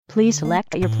Please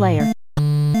select your player.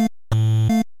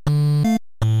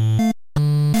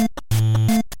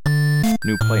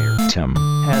 New player Tim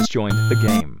has joined the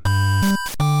game.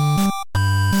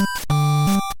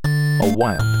 A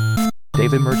wild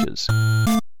Dave emerges.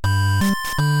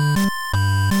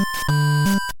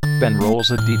 Ben rolls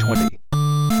a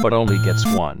d20, but only gets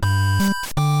one.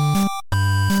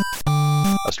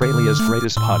 Australia's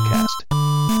greatest podcast,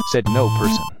 said no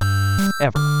person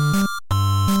ever.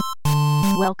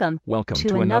 Welcome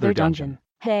to another dungeon.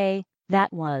 Hey,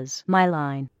 that was my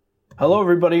line. Hello,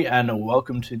 everybody, and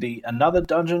welcome to the Another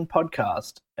Dungeon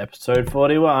podcast, episode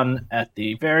 41, at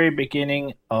the very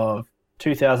beginning of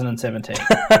 2017.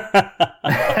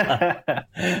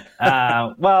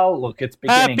 Well, look, it's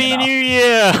beginning. Happy enough.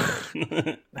 New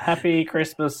Year! Happy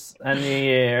Christmas and New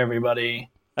Year,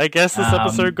 everybody. I guess this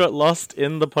episode got lost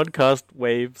in the podcast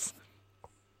waves.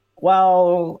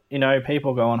 Well, you know,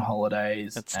 people go on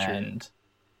holidays That's true. and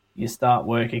you start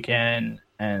work again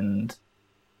and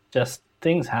just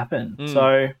things happen.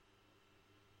 So,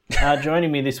 joining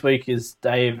me this week is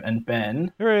Dave and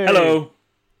Ben. Hooray. Hello.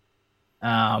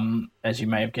 As you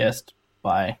may have guessed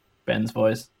by Ben's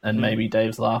voice and maybe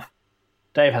Dave's laugh.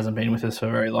 Dave hasn't been with us for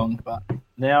very long, but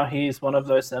now he's one of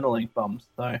those Centrelink bums,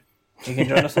 so he can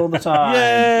join us all the time.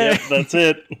 Yay! Yep, that's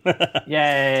it.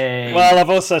 Yay! Well,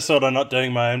 I've also sort of not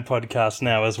doing my own podcast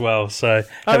now as well, so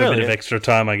have a really? bit of extra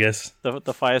time, I guess. The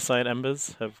Fireside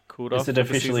Embers have cooled off. Is it for the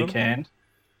officially season. canned?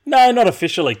 No, not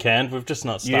officially canned. We've just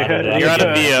not You heard started it. it. You're out of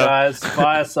first, beer. guys.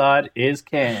 Fireside is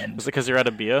canned. Is it because you're out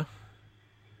of beer?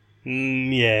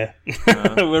 Yeah.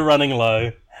 We're running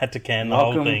low. Had to can the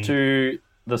whole Welcome thing. to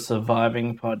the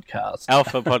Surviving Podcast.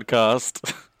 Alpha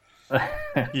podcast.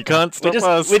 You can't we stop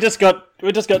us. just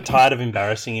got tired of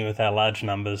embarrassing you with our large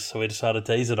numbers, so we decided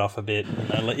to ease it off a bit,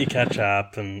 let you catch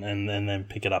up, and then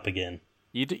pick it up again.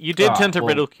 You did Alright, tend to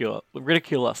well-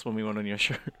 ridicule us when we went on your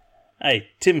show. Hey,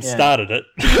 Tim started it.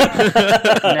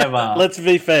 Never. Let's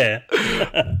be fair.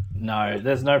 No,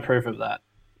 there's no proof of that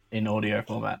in audio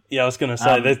format. Yeah, I was going to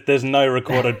say, there's no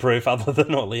recorded proof other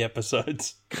than all the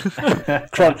episodes.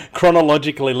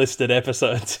 Chronologically listed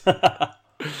episodes.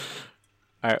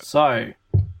 So,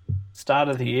 start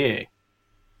of the year.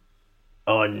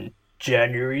 On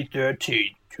January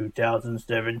 13th,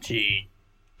 2017,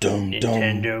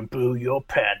 Nintendo blew your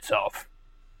pants off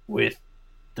with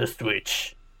the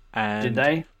Switch. And Did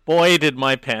they? boy, did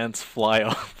my pants fly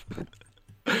off.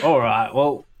 Alright,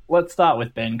 well, let's start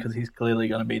with Ben, because he's clearly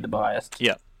going to be the biased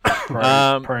Yeah. pro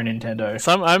Nintendo.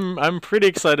 So I'm pretty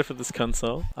excited for this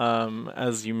console.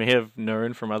 As you may have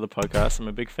known from other podcasts, I'm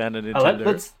a big fan of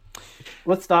Nintendo.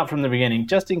 Let's start from the beginning,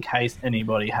 just in case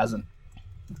anybody hasn't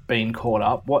been caught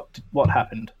up. What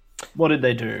happened? What did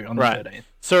they do on the 13th?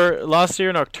 So last year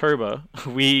in October,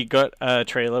 we got a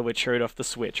trailer which showed off the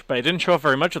Switch, but it didn't show off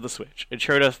very much of the Switch. It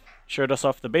showed us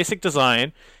off the basic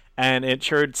design, and it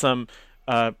showed some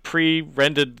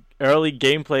pre-rendered early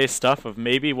gameplay stuff of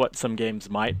maybe what some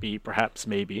games might be, perhaps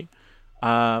maybe,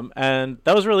 and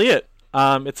that was really it.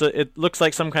 It looks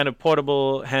like some kind of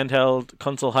portable handheld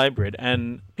console hybrid,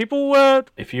 and people were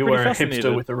If you pretty were a fascinated.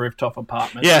 hipster with a rooftop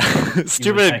apartment, Yeah, take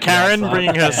stupid it Karen outside.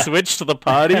 bringing her Switch to the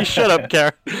party. Shut up,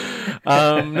 Karen.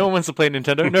 No one wants to play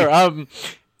Nintendo. No.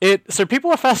 So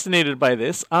people were fascinated by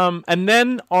this. And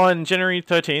then on January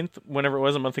 13th, whenever it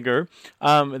was, a month ago,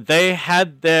 they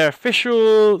had their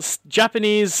official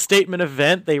Japanese statement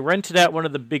event. They rented out one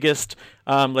of the biggest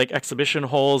exhibition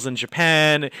halls in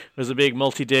Japan. It was a big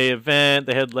multi-day event.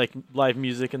 They had like live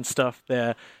music and stuff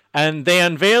there. And they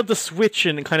unveiled the Switch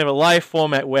in kind of a live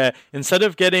format where instead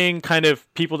of getting kind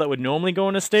of people that would normally go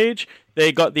on a stage,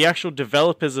 they got the actual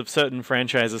developers of certain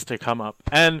franchises to come up.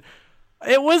 And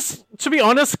it was, to be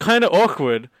honest, kind of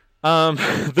awkward.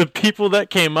 The people that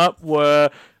came up were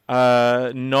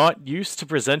not used to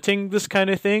presenting this kind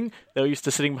of thing. They were used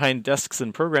to sitting behind desks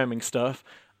and programming stuff.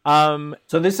 So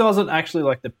this wasn't actually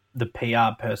like the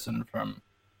PR person from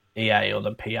EA or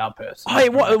the PR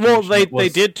person. They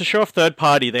did to show off third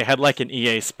party. They had like an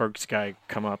EA spokes guy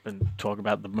come up and talk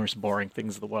about the most boring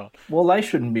things in the world. Well, they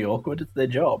shouldn't be awkward. It's their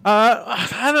job.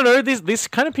 I don't know. These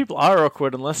kind of people are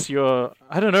awkward unless you're.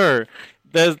 I don't know.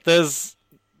 There's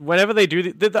whenever they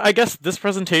do. I guess this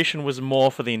presentation was more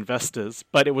for the investors,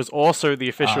 but it was also the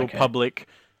official public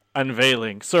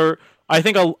unveiling. So I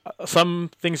think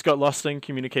some things got lost in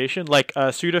communication. Like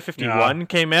Suda51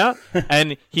 came out,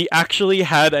 and he actually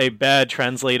had a bad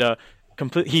translator.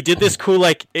 He did this cool,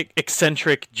 like,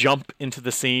 eccentric jump into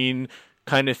the scene,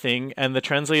 kind of thing, and the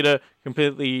translator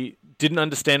completely didn't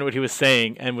understand what he was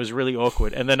saying and was really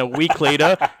awkward. And then a week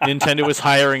later, Nintendo was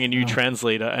hiring a new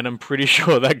translator, and I'm pretty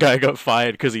sure that guy got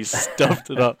fired because he stuffed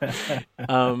it up.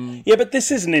 Yeah, but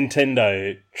this is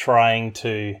Nintendo trying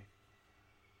to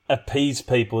appease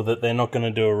people that they're not going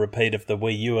to do a repeat of the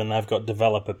Wii U, and they've got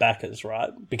developer backers,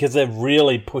 right? Because they're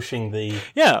really pushing the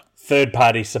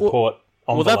third-party support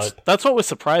envelope. Well, that's what was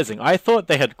surprising. I thought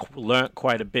they had learnt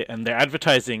quite a bit, and their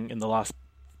advertising in the last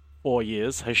 4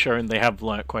 years has shown they have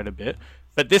learnt quite a bit.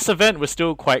 But this event was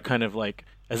still quite kind of like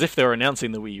as if they were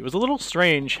announcing the Wii U. It was a little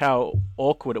strange how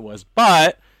awkward it was.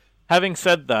 But having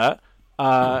said that,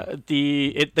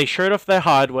 they showed off their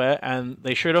hardware and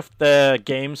they showed off their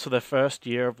games for the first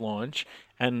year of launch,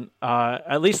 and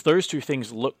at least those two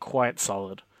things look quite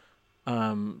solid.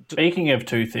 Speaking of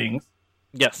two things,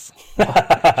 yes,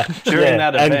 during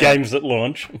that event, and games at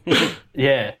launch.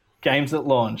 Yeah, games at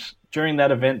launch. During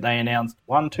that event, they announced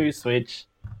 1-2 Switch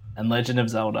and Legend of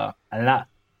Zelda, and that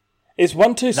is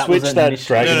 1-2 Switch that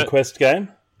Dragon Quest game.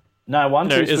 No,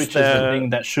 1-2 Switch is the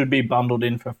thing that should be bundled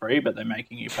in for free, but they're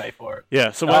making you pay for it.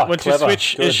 Yeah, so 1-2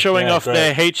 Switch is showing off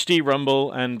their HD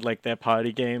Rumble and like their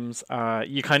party games.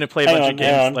 You kind of play a bunch of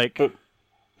games like.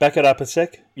 Back it up a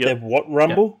sec. Yep. Their what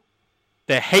Rumble? Yep.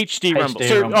 The HD Rumble.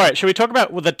 So, all right, should we talk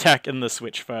about the tech in the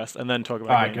Switch first, and then talk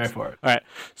about games? All right, go for it. All right,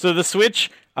 so the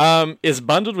Switch is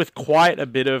bundled with quite a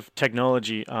bit of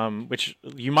technology, which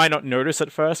you might not notice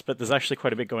at first, but there's actually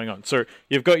quite a bit going on. So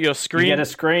you've got your screen. You get a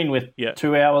screen with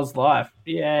 2 hours life.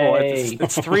 Yay! Oh,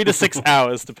 it's 3 to 6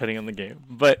 hours depending on the game,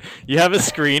 but you have a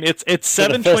screen. It's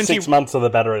 720. For the first 6 months of the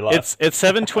battery life. It's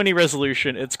 720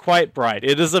 resolution. It's quite bright.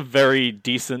 It is a very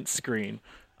decent screen.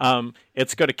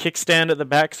 It's got a kickstand at the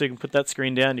back, so you can put that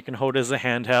screen down. You can hold it as a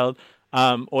handheld,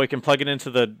 or you can plug it into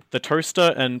the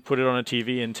toaster and put it on a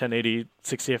TV in 1080,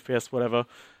 60 FPS, whatever.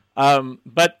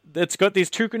 But it's got these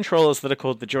two controllers that are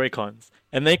called the Joy-Cons,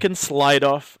 and they can slide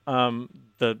off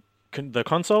the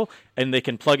console, and they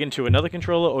can plug into another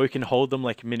controller, or you can hold them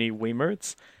like mini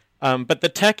Wiimotes. But the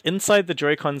tech inside the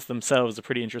Joy-Cons themselves are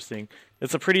pretty interesting.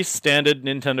 It's a pretty standard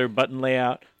Nintendo button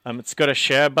layout. It's got a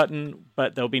share button,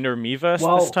 but there'll be no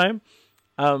Miiverse this time.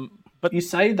 But you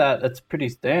say that it's pretty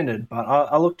standard, but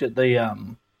I looked at the...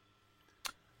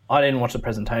 I didn't watch the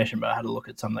presentation, but I had a look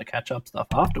at some of the catch-up stuff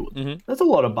afterwards. Mm-hmm. There's a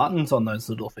lot of buttons on those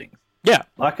little things. Yeah.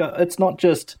 Like, it's not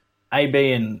just A,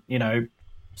 B, and,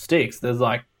 sticks. There's,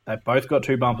 they've both got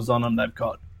two bumpers on them. They've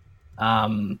got...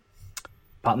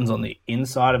 buttons on the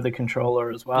inside of the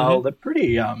controller as well. Mm-hmm. They're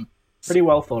pretty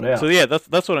well thought out. So yeah,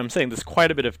 that's what I'm saying. There's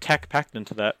quite a bit of tech packed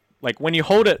into that. Like when you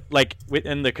hold it like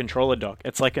within the controller dock,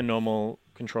 it's like a normal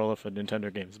controller for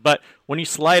Nintendo games. But when you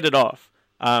slide it off,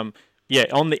 on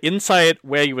the inside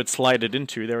where you would slide it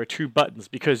into, there are two buttons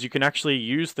because you can actually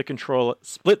use the controller,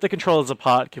 split the controllers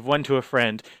apart, give one to a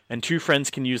friend, and two friends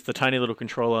can use the tiny little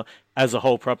controller as a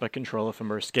whole proper controller for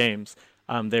most games.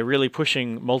 They're really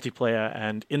pushing multiplayer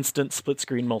and instant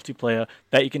split-screen multiplayer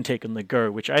that you can take on the go,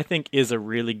 which I think is a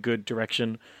really good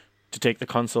direction to take the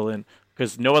console in,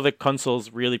 because no other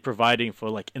console's really providing for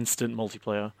like instant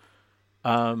multiplayer.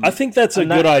 I think that's a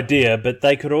good idea, but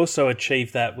they could also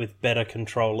achieve that with better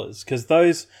controllers, because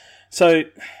those... So,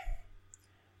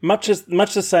 much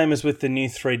the same as with the new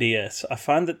 3DS, I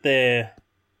find that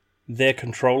their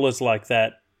controllers like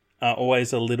that are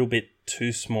always a little bit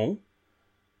too small.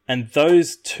 And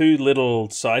those two little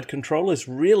side controllers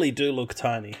really do look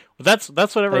tiny. Well, that's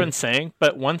what everyone's saying,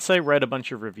 but once I read a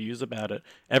bunch of reviews about it,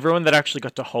 everyone that actually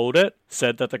got to hold it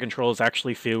said that the controllers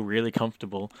actually feel really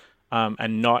comfortable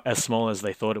and not as small as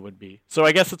they thought it would be. So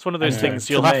I guess it's one of those things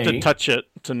you'll have to touch it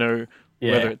to know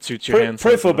whether it suits your hands.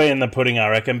 Proof will be in the pudding, I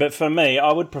reckon. But for me,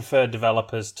 I would prefer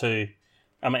developers to...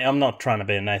 I mean, I'm not trying to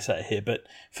be a naysayer here, but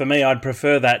for me, I'd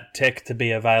prefer that tech to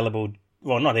be available...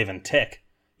 Well, not even tech.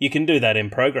 You can do that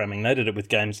in programming. They did it with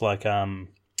games like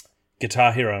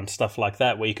Guitar Hero and stuff like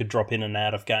that, where you could drop in and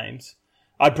out of games.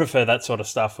 I'd prefer that sort of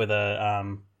stuff with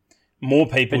a... more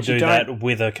people do that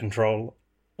with a control.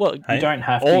 Well, you don't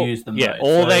have to use them. Yeah,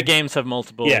 all their games have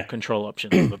multiple control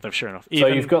options that they've shown off. So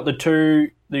you've got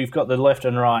you've got the left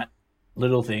and right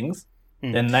little things.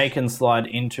 Then they can slide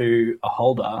into a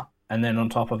holder, and then on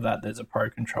top of that, there's a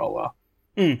Pro controller.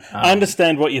 I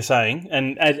understand what you're saying,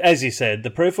 and as you said,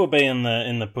 the proof will be in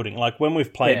the pudding. Like when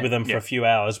we've played with them for a few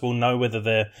hours, we'll know whether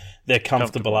they're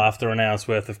comfortable after an hour's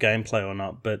worth of gameplay or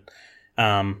not. But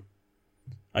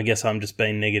I guess I'm just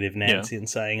being negative Nancy and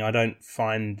saying I don't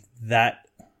find that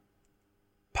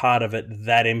part of it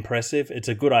that impressive. It's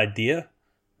a good idea,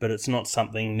 but it's not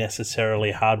something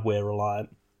necessarily hardware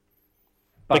reliant.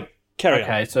 But carry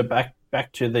on. So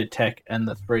back to the tech and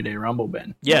the 3D Rumble,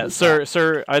 Ben. Yeah, so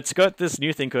it's got this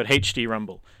new thing called HD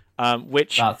Rumble,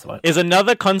 which That's what. is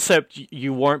another concept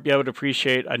you won't be able to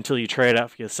appreciate until you try it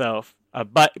out for yourself.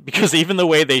 But because even the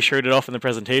way they showed it off in the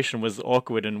presentation was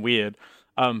awkward and weird.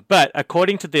 But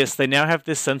according to this, they now have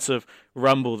this sense of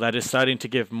rumble that is starting to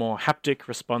give more haptic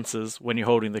responses when you're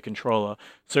holding the controller.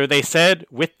 So they said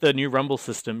with the new rumble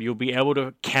system, you'll be able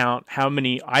to count how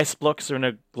many ice blocks are in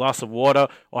a glass of water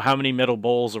or how many metal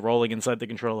balls are rolling inside the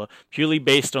controller, purely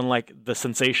based on like the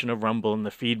sensation of rumble and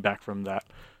the feedback from that.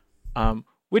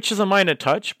 Which is a minor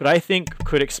touch, but I think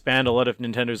could expand a lot of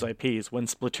Nintendo's IPs. When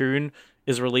Splatoon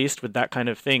is released with that kind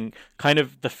of thing, kind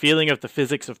of the feeling of the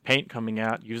physics of paint coming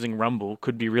out using rumble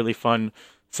could be really fun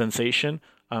sensation.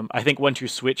 I think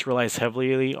 1-2-Switch relies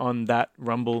heavily on that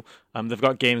rumble. They've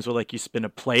got games where like you spin a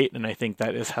plate, and I think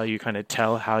that is how you kind of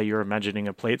tell how you're imagining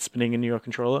a plate spinning in your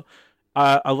controller.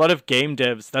 A lot of game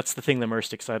devs, that's the thing they're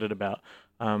most excited about.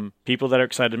 People that are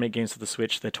excited to make games for the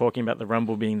Switch, they're talking about the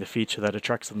rumble being the feature that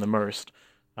attracts them the most.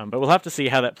 But we'll have to see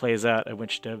how that plays out and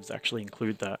which devs actually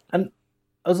include that. And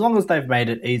as long as they've made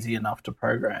it easy enough to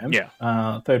program,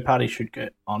 third parties should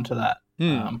get onto that.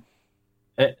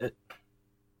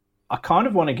 I kind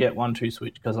of want to get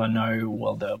 1-2-Switch because I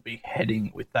know, they'll be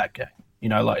heading with that game. You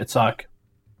know, like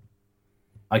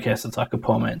I guess it's like a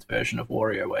poor man's version of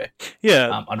WarioWare.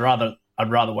 Yeah. I'd rather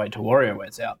wait till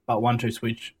WarioWare's out. But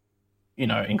 1-2-Switch, you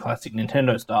know, in classic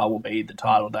Nintendo style, will be the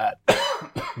title that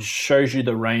shows you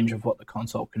the range of what the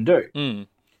console can do. I'm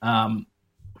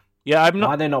not.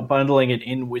 Why they're not bundling it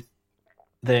in with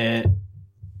their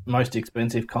most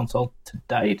expensive console to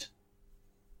date?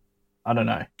 I don't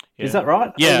know. Yeah. Is that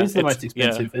right? Yeah, it is the most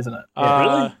expensive, isn't it?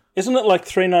 Really? Isn't it like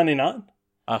 $399?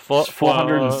 It's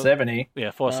 470.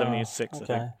 Yeah, 476.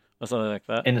 Okay. I think. Or something like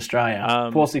that. In Australia.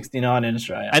 469 in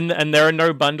Australia. And there are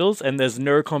no bundles, and there's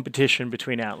no competition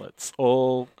between outlets.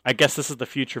 I guess this is the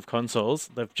future of consoles.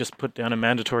 They've just put down a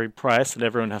mandatory price, and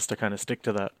everyone has to kind of stick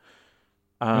to that.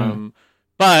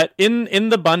 But in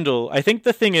the bundle, I think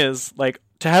the thing is, like,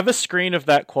 to have a screen of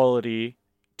that quality,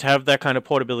 to have that kind of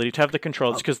portability, to have the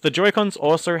controls, because the Joy-Cons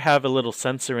also have a little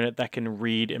sensor in it that can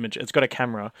read images. It's got a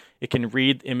camera. It can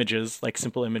read images, like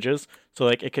simple images. So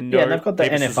like it can know. Yeah, they've got the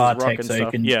maybe this is NFR rock tech, and so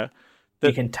stuff.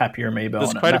 you can tap your amiibo on it.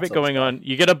 There's quite a bit going on.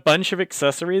 You get a bunch of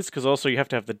accessories, because also you have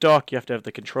to have the dock, you have to have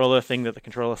the controller thing that the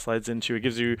controller slides into. It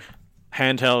gives you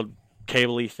handheld,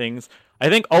 cable-y things. I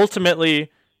think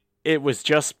ultimately it was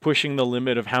just pushing the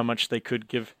limit of how much they could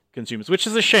give consumers, which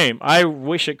is a shame. I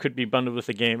wish it could be bundled with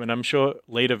the game, and I'm sure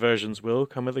later versions will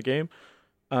come with the game.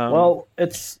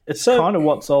 It's kind of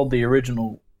what sold the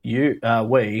original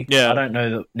Wii. Yeah. I don't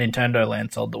know that Nintendo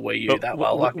Land sold the Wii U that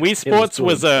well. Like, Wii Sports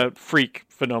was a freak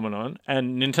phenomenon,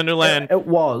 and Nintendo Land it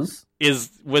was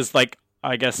like,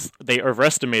 I guess they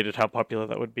overestimated how popular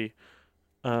that would be.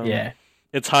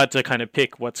 It's hard to kind of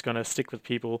pick what's going to stick with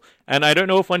people, and I don't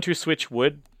know if 1-2-Switch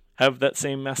would have that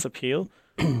same mass appeal.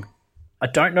 I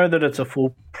don't know that it's a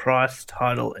full price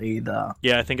title either.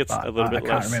 Yeah, I think it's a little bit less. I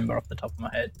can't remember off the top of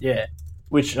my head. Yeah,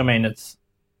 which, I mean, it's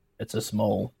a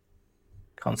small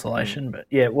consolation, but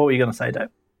yeah, what were you going to say, Dave?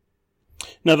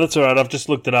 No, that's all right. I've just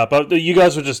looked it up. You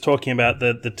guys were just talking about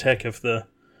the tech of the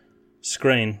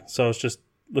screen, so I was just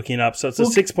looking it up. So it's a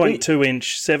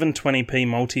 6.2-inch 720p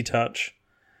multi-touch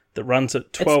that runs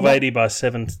at 1280 by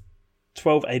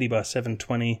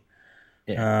 720.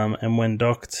 Yeah. And when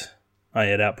docked,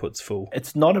 it outputs full.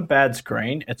 It's not a bad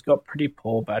screen. It's got pretty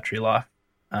poor battery life.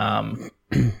 Not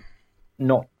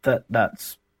that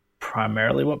that's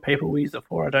primarily what people will use it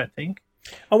for, I don't think.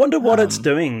 I wonder what it's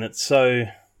doing that's so...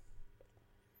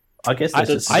 I guess I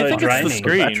think it's the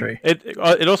screen. Battery.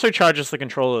 It also charges the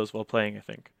controllers while playing, I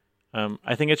think.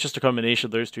 I think it's just a combination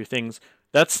of those two things.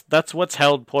 That's what's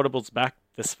held portables back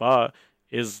this far,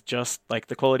 is just like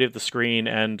the quality of the screen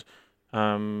and...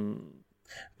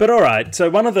 But all right, so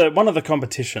one of the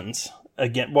competitions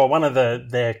again,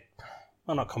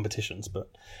 not competitions, but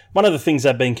one of the things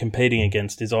they've been competing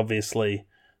against is obviously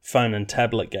phone and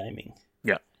tablet gaming.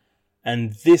 Yeah,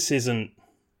 and this is like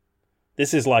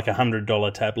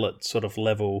 $100 tablet sort of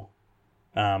level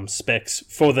specs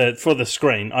for the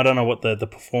screen. I don't know what the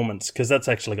performance, because that's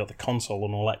actually got the console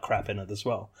and all that crap in it as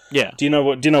well. Yeah. Do you know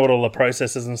what all the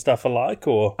processors and stuff are like,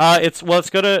 or? It's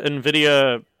got a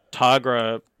NVIDIA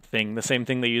Tegra thing, the same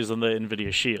thing they use on the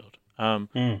NVIDIA Shield.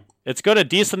 It's got a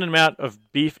decent amount of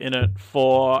beef in it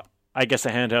for, I guess, a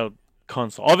handheld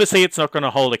console. Obviously, it's not going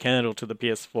to hold a candle to the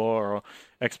PS4 or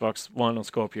Xbox One or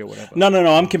Scorpio or whatever. No.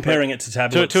 I'm comparing it to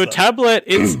tablets. To a tablet,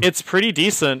 it's pretty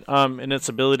decent in its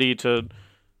ability to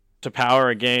power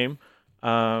a game.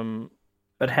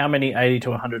 But how many $80 to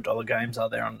 $100 games are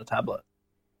there on the tablet?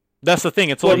 That's the thing.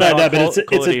 It's all Well, no, about but it's a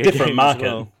quality of different game as market.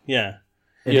 well. Yeah.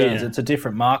 It Yeah. is. It's a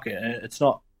different market. It's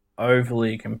not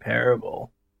overly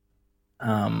comparable.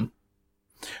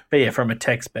 But yeah, from a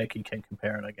tech spec, you can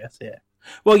compare it, I guess. Yeah.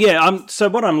 Well, yeah. So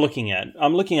what I'm looking at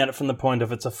it from the point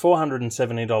of it's a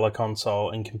 $470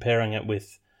 console, and comparing it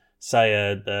with, say,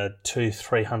 a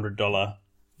 $200-300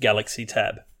 Galaxy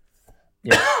Tab.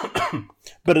 Yeah.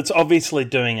 But it's obviously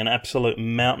doing an absolute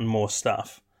mountain more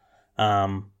stuff.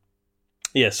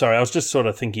 Yeah. Sorry, I was just sort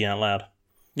of thinking out loud.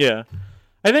 Yeah.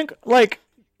 I think,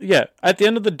 at the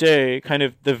end of the day, kind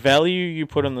of the value you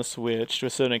put on the Switch, to a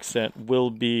certain extent, will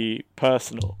be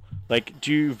personal. Like,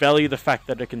 do you value the fact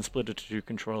that it can split into 2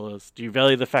 controllers? Do you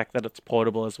value the fact that it's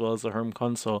portable as well as a home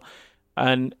console?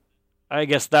 And I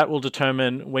guess that will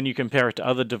determine, when you compare it to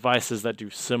other devices that do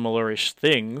similar-ish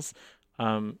things,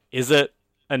 is it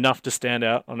enough to stand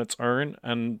out on its own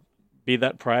and be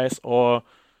that price? Or,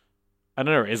 I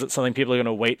don't know, is it something people are going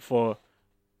to wait for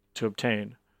to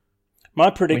obtain? My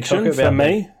prediction talk for about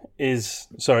me is...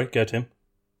 Sorry, go Tim.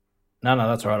 No,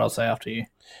 that's all right. I'll say after you.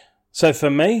 So for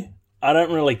me, I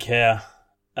don't really care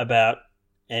about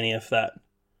any of that.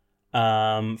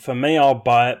 For me, I'll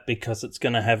buy it because it's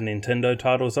going to have Nintendo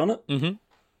titles on it. Mm-hmm.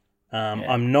 Yeah.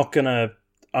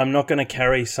 I'm not gonna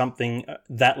carry something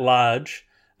that large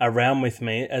around with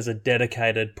me as a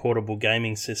dedicated portable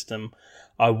gaming system.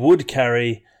 I would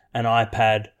carry an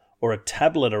iPad or a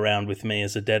tablet around with me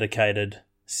as a dedicated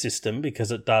system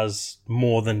because it does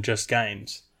more than just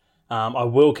games. I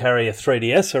will carry a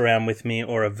 3DS around with me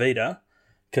or a Vita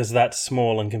because that's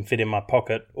small and can fit in my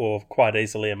pocket or quite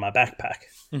easily in my backpack.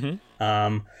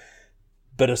 Mm-hmm.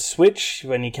 But a Switch,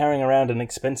 when you're carrying around an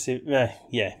expensive... yeah,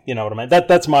 you know what I mean.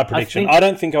 That's my prediction. think- I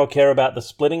don't think I'll care about the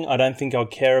splitting. I don't think I'll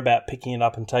care about picking it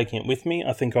up and taking it with me.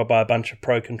 I think I'll buy a bunch of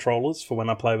Pro controllers for when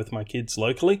I play with my kids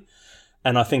locally.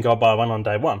 And I think I'll buy one on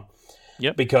day one.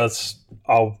 Yep. Because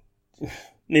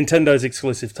Nintendo's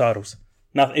exclusive titles.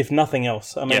 If nothing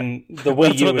else. I mean, the Wii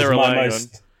That's U what is they're my relying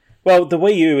most... Well, the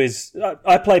Wii U is...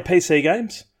 I play PC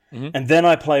games, Mhm. and then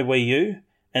I play Wii U,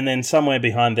 and then somewhere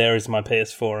behind there is my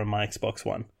PS4 and my Xbox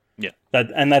One. Yeah.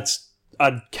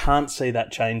 I can't see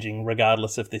that changing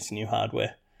regardless of this new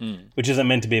hardware, which isn't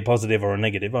meant to be a positive or a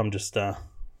negative. I'm just...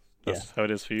 That's how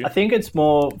it is for you. I think it's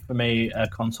more, for me, a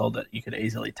console that you could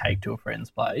easily take to a friend's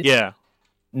place. Yeah.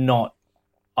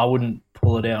 I wouldn't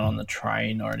pull it out on the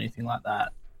train or anything like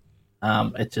that.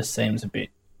 It just seems a bit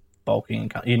bulky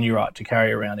and you're right, to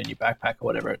carry around in your backpack or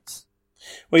whatever.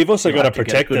 Well, you've also got to have to get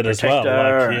a protect good it as well.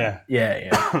 protector. Yeah.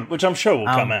 Yeah. Which I'm sure will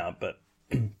come out, but...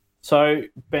 So,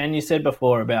 Ben, you said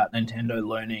before about Nintendo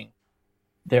learning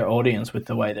their audience with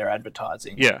the way they're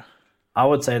advertising. Yeah. I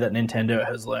would say that Nintendo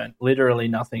has learned literally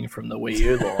nothing from the Wii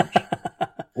U launch.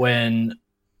 When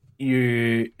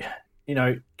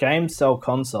games sell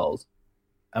consoles,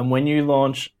 and when you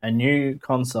launch a new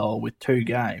console with 2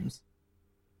 games,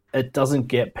 it doesn't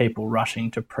get people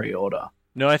rushing to pre-order.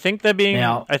 No, I think they're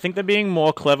being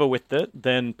more clever with it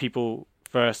than people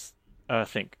first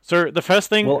think. So the first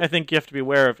thing I think you have to be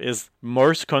aware of is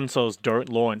most consoles don't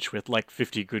launch with like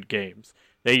 50 good games.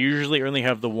 They usually only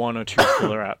have the 1 or 2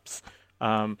 killer apps.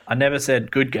 I never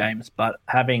said good games, but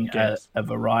having a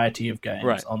variety of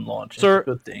games on launch is a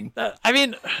good thing. I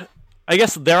mean, I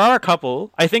guess there are a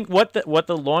couple. I think what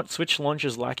the Switch launch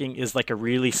is lacking is like a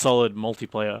really solid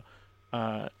multiplayer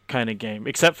kind of game,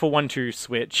 except for 1-2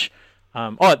 Switch.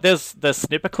 There's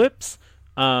Snipper Clips,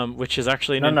 which is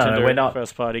actually a Nintendo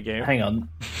first-party game. Hang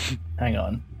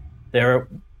on. There are,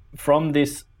 from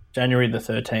this January the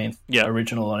 13th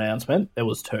original announcement, there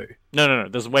was 2. No.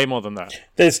 There's way more than that.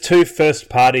 There's 2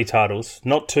 first-party titles,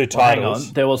 not 2 titles. Hang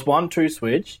on. There was 1-2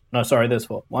 Switch. No, sorry, there's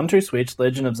 4. 1-2 Switch,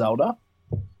 Legend of Zelda.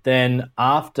 Then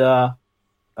after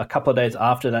a couple of days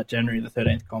after that January the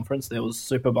 13th conference, there was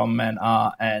Super Bomberman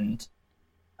R and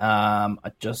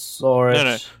I just saw it.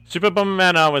 No. Super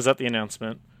Bomberman R was at the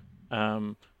announcement.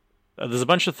 There's a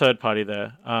bunch of third-party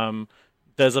there.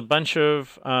 There's a bunch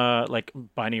of like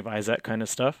Binding of Isaac kind of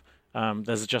stuff.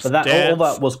 There's just all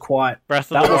that was quite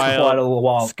Breath of the Wild, quite a little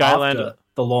while Skyland, after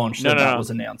the launch that was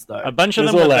announced, though. A bunch of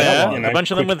them were there. A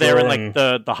bunch of them were there in like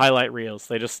the highlight reels.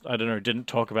 They just didn't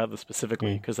talk about them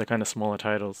specifically because they're kind of smaller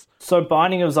titles. So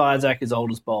Binding of Isaac is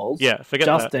old as balls. Yeah, forget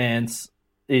Just that. Dance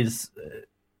is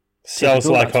sells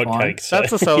like hotcakes. So.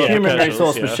 That's a seller. Human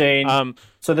Resource yeah. Machine.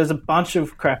 So there's a bunch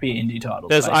of crappy indie titles.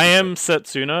 There's basically. I Am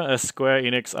Setsuna, a Square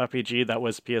Enix RPG that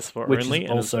was PS4 Which only, is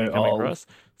and also is coming old. across.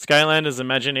 Skyland is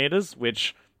Imaginators,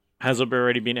 which has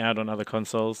already been out on other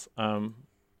consoles,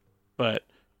 but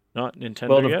not Nintendo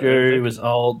World yet. of Goo was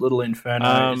old. Little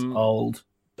Inferno is old.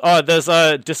 Oh, there's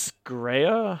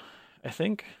Disgaea, I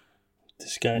think.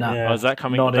 This game, No. yeah. Oh, is that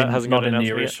coming? not that in, hasn't not got in the announced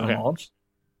yet? original Okay. launch.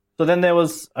 So then there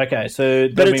was But then it's we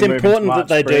move into important that March,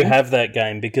 they do spring. have that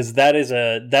game because that is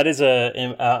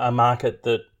a market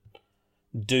that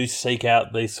do seek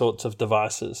out these sorts of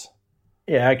devices.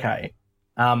 Yeah, okay.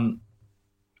 And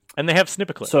they have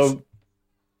snipper clips. So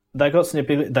they got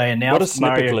snipper. They What are announced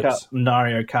snipper clips?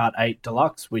 Mario Kart 8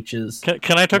 Deluxe, which is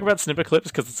Can I talk about snipper clips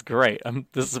because it's great? I'm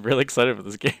this is really excited for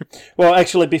this game. Well,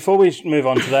 actually, before we move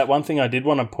on to that, one thing I did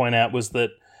want to point out was that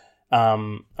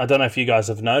I don't know if you guys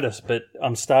have noticed, but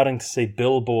I'm starting to see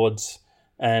billboards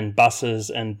and buses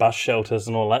and bus shelters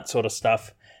and all that sort of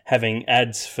stuff having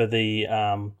ads for the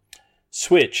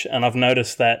Switch, and I've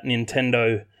noticed that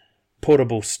Nintendo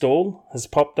portable stall has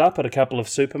popped up at a couple of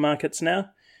supermarkets now.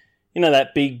 You know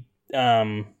that big.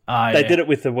 They did it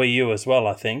with the Wii U as well,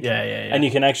 I think. Yeah. And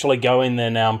you can actually go in there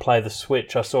now and play the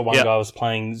Switch. I saw one Yeah. guy was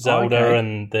playing Zelda, Okay.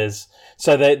 and there's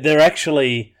so they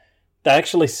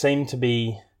actually seem to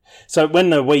be. So when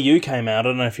the Wii U came out, I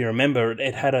don't know if you remember,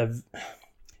 it had a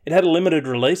limited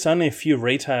release. Only a few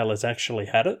retailers actually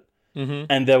had it,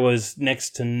 and there was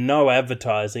next to no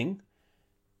advertising.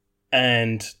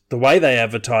 And the way they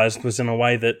advertised was in a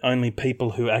way that only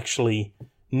people who actually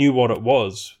knew what it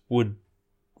was would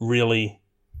really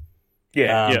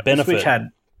The benefit. Switch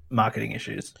had marketing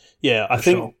issues. Yeah, I For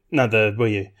think sure. no, the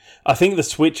Wii U. I think the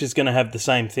Switch is going to have the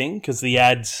same thing because the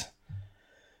ads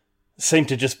seem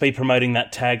to just be promoting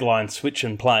that tagline "Switch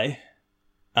and Play,"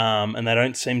 and they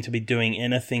don't seem to be doing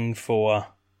anything for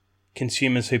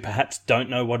consumers who perhaps don't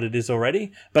know what it is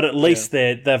already. But at least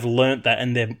they've learnt that,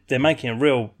 and they're making a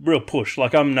real push.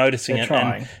 Like I'm noticing They're it,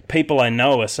 trying. and people I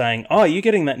know are saying, "Oh, you're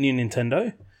getting that new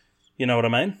Nintendo." You know what I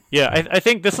mean? Yeah, I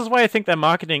think this is why I think their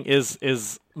marketing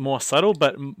is more subtle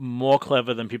but more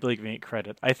clever than people are giving it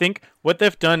credit. I think what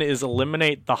they've done is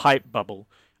eliminate the hype bubble.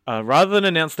 Rather than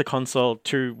announce the console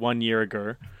 1 year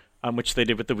ago, which they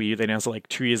did with the Wii U, they announced it like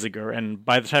 2 years ago, and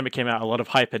by the time it came out, a lot of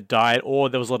hype had died, or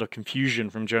there was a lot of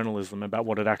confusion from journalism about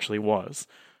what it actually was.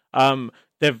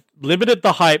 They've limited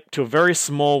the hype to a very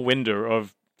small window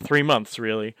of 3 months,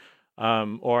 really.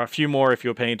 Or a few more if you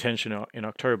were paying attention in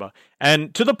October.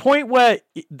 And to the point where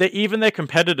even their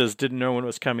competitors didn't know when it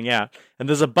was coming out. And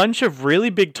there's a bunch of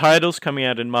really big titles coming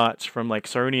out in March from like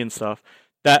Sony and stuff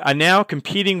that are now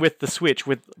competing with the Switch,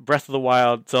 with Breath of the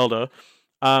Wild, Zelda.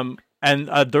 And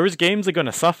those games are going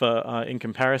to suffer in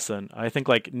comparison. I think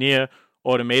like Nier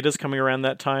Automata's coming around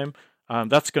that time.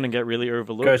 That's going to get really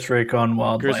overlooked. Ghost Recon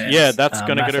Wildlands. Yeah, that's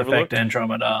gonna get Mass overlooked. Effect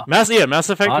Andromeda. Mass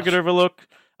Effect will Arch. get overlooked.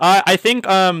 I think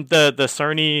the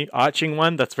Sony arching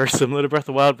one that's very similar to Breath of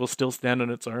the Wild will still stand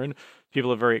on its own.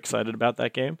 People are very excited about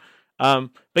that game. But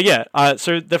yeah,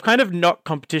 so they've kind of knocked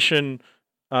competition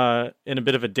in a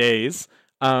bit of a daze.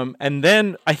 And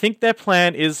then I think their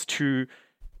plan is to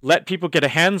let people get a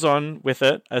hands-on with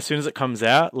it as soon as it comes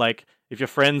out. Like if your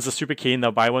friends are super keen,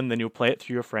 they'll buy one, then you'll play it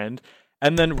through your friend.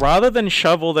 And then rather than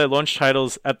shovel their launch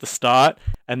titles at the start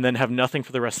and then have nothing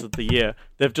for the rest of the year,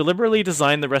 they've deliberately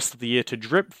designed the rest of the year to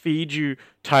drip feed you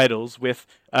titles with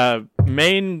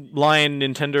mainline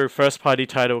Nintendo first-party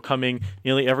title coming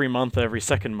nearly every month or every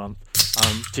second month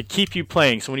to keep you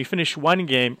playing. So when you finish one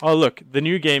game, oh look, the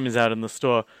new game is out in the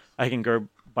store, I can go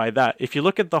buy that. If you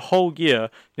look at the whole year,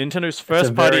 Nintendo's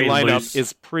first-party very lineup loose-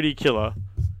 is pretty killer.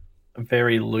 A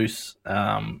very loose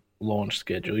launch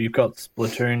schedule. You've got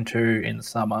Splatoon 2 in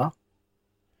summer.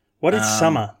 What is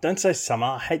summer? Don't say summer.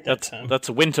 I hate that term. That's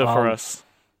winter for Um, us.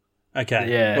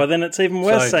 Okay. Yeah. Well, then it's even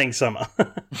worse So- saying summer.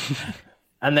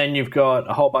 And then you've got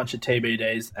a whole bunch of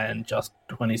TBDs and just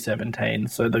 2017.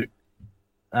 So the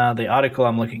article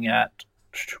I'm looking at,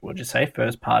 what'd you say,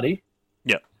 first party?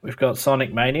 Yeah, We've got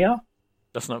Sonic Mania.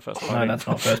 that's not first No, party. that's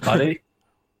not first party.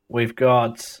 We've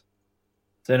got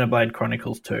Xenoblade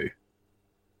Chronicles 2.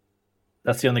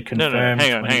 That's the only no, confirmed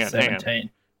hang on. 2017.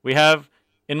 We have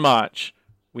in March,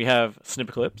 we have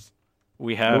Snipper Clips.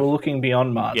 We have We're looking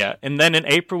beyond March. yeah, and then in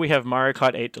April we have Mario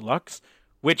Kart 8 Deluxe,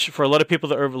 which for a lot of people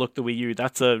that overlook the Wii U,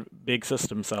 that's a big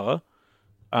system seller.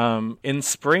 In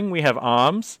spring we have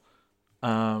ARMS.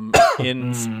 In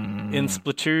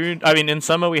Splatoon, I mean in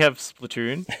summer we have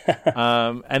Splatoon.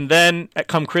 And then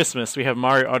come Christmas we have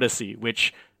Mario Odyssey,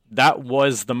 which that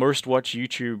was the most watched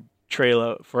YouTube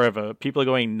trailer forever. People are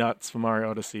going nuts for Mario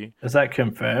Odyssey. Is that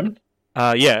confirmed?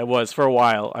 Yeah, it was for a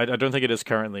while. I don't think it is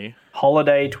currently.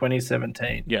 Holiday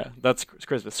 2017. Yeah, that's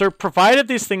Christmas. So provided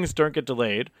these things don't get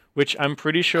delayed, which I'm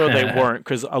pretty sure they weren't,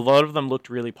 because a lot of them looked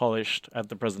really polished at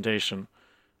the presentation.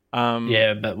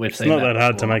 Yeah, but we've It's seen not that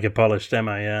hard to before. make a polished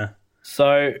demo, yeah.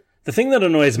 So, The thing that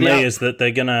annoys me Yeah. is that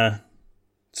they're gonna.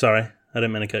 Sorry, I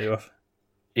didn't mean to cut you off.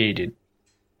 you did.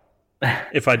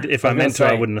 If I gonna meant to, I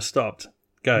say- wouldn't have stopped.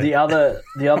 Go. The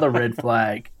other red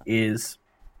flag is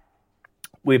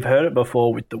we've heard it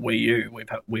before with the Wii U.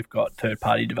 We've got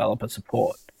third-party developer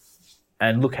support,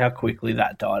 and look how quickly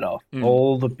that died off.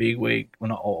 All the big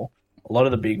not all, a lot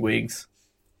of the big wigs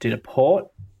did a port,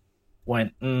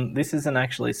 went, this isn't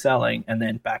actually selling, and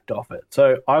then backed off it.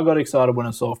 So I got excited when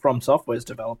I saw From Software's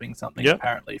developing something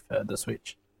apparently for the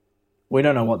Switch. We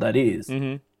don't know what that is,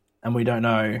 and we don't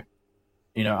know,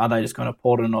 are they just going to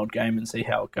port an old game and see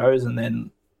how it goes and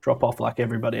then drop off like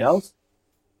everybody else?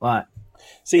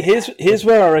 See, here's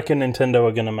where I reckon Nintendo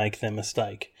are going to make their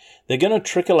mistake. They're going to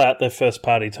trickle out their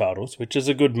first-party titles, which is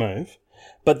a good move,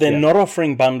 but they're not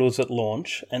offering bundles at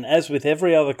launch, and as with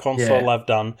every other console I've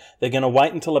done, they're going to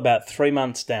wait until about 3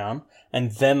 months down,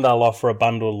 and then they'll offer a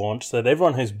bundle launch so that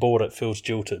everyone who's bought it feels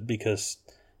jilted, because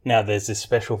now there's this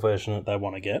special version that they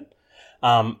want to get.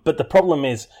 But the problem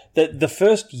is that the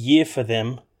first year for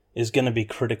them is going to be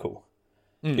critical,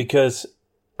 because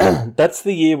that's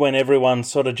the year when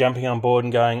everyone's sort of jumping on board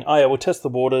and going, oh yeah, we'll test the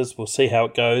waters, we'll see how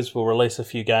it goes, we'll release a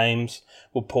few games,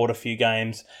 we'll port a few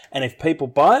games, and if people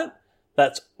buy it,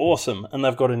 that's awesome, and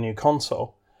they've got a new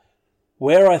console.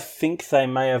 Where I think they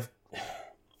may have...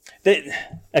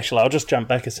 Actually, I'll just jump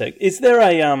back a sec. Is there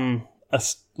I don't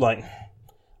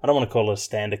want to call it a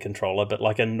standard controller, but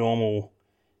like a normal,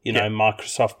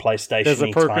 Microsoft PlayStation. There's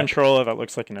a Pro controller that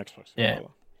looks like an Xbox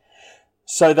controller.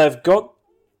 So they've got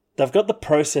the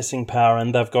processing power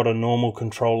and they've got a normal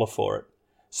controller for it.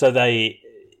 So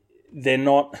they're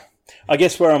not... I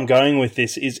guess where I'm going with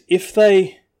this is if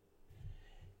they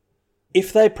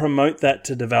promote that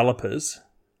to developers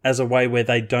as a way where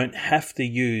they don't have to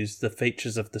use the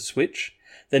features of the Switch,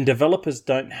 then developers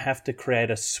don't have to create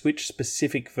a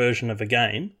Switch-specific version of a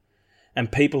game,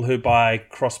 and people who buy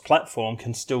cross-platform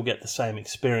can still get the same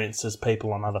experience as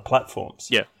people on other platforms.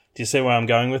 Yeah. Do you see where I'm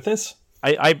going with this?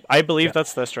 I believe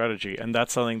that's their strategy, and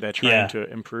that's something they're trying to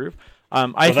improve.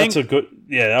 I think that's a good.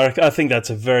 Yeah, I think that's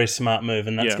a very smart move,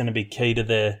 and that's going to be key to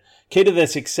their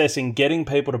success in getting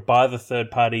people to buy the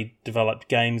third-party developed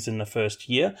games in the first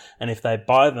year. And if they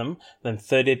buy them, then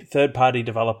third-party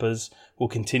developers will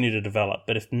continue to develop.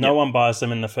 But if no one buys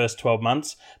them in the first 12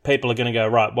 months, people are going to go,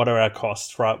 right, what are our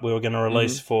costs? Right, we were going to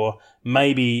release for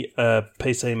maybe a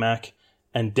PC Mac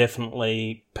and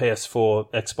definitely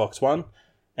PS4, Xbox One.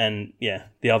 And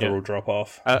the other will drop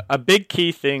off. A big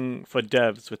key thing for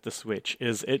devs with the Switch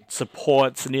is it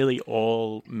supports nearly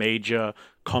all major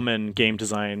common game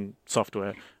design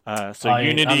software.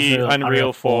 Unity,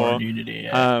 Unreal 4. Unity,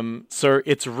 so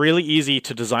it's really easy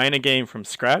to design a game from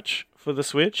scratch for the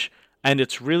Switch, and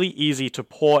it's really easy to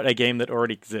port a game that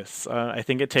already exists. I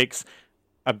think it takes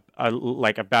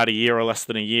about a year or less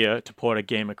than a year to port a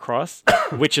game across,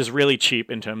 which is really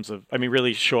cheap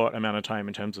really short amount of time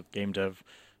in terms of game dev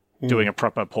doing a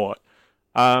proper port.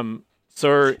 But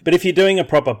if you're doing a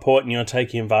proper port and you're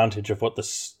taking advantage of what the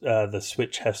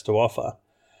Switch has to offer,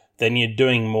 then you're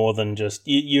doing more than just...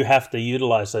 You have to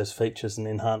utilize those features and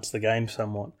enhance the game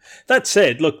somewhat. That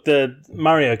said, look, the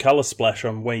Mario Color Splash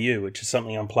on Wii U, which is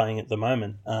something I'm playing at the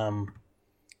moment,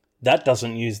 that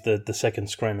doesn't use the second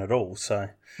screen at all. So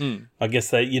I guess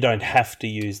that you don't have to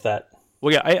use that.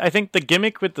 Well, yeah, I think the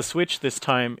gimmick with the Switch this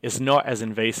time is not as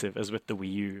invasive as with the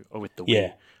Wii U or with the Wii.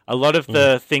 Yeah. A lot of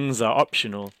the things are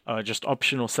optional, just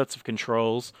optional sets of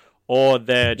controls, or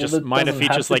they're just minor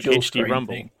features like HD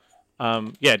Rumble.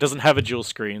 It doesn't have a dual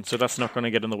screen, so that's not going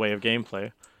to get in the way of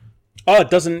gameplay. Oh, it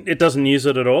doesn't use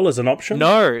it at all as an option?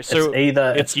 No, so you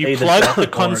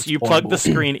plug the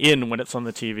screen in when it's on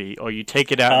the TV, or you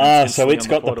take it out. So it's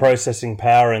got the processing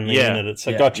power in the unit.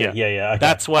 So gotcha. Yeah. Okay.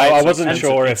 That's why I wasn't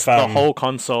sure if the whole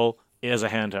console is a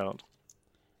handheld.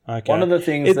 Okay. One of the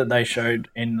things that they showed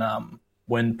in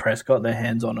when press got their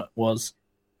hands on it was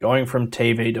going from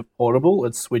TV to portable.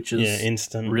 It switches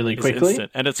instant, really quickly,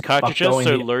 and it's cartridges,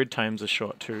 so load times are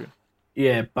short too.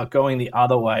 Yeah, but going the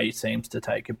other way seems to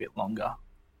take a bit longer.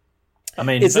 I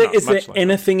mean, is there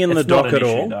anything in the dock at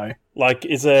all? Though. Like,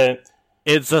 is there?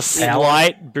 It's a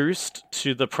slight boost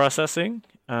to the processing.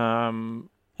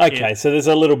 Okay, so there's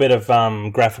a little bit of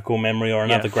graphical memory or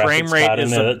another graphics card in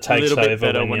there that takes over. Frame rate is a little bit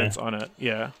better when it's on it.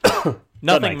 Yeah,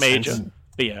 nothing major. Sense.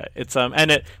 But yeah, it's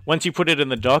once you put it in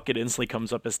the dock, it instantly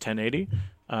comes up as 1080.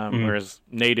 Whereas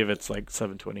native, it's like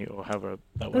 720 or however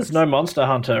that works. There's no Monster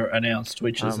Hunter announced,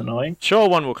 which is annoying. Sure,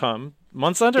 one will come.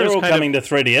 Monster Hunter is all coming to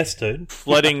 3DS, dude.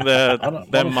 Flooding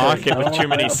their market with too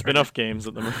many spin-off games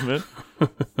at the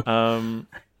moment.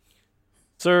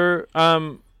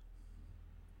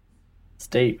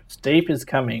 Steep. Steep is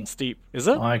coming. Steep, is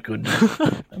it? My goodness.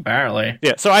 Apparently.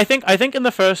 Yeah, so I think in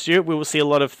the first year we will see a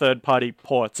lot of third-party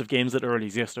ports of games that already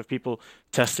exist, of people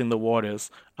testing the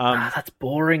waters. That's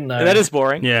boring, though. That is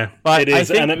boring. Yeah, but it is, I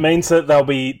think, and it means that they'll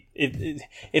be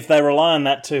if they rely on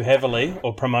that too heavily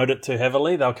or promote it too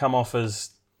heavily, they'll come off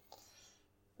as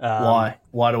Why?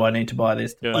 Why do I need to buy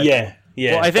this? yeah.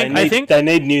 Well, I think they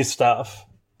need new stuff.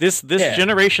 This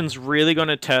generation's really going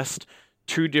to test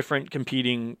two different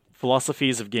competing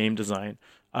philosophies of game design,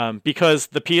 because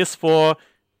the PS4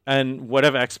 and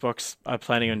whatever Xbox are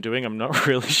planning on doing, I'm not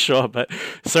really sure, but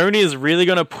Sony is really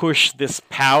going to push this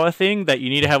power thing, that you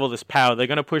need to have all this power. They're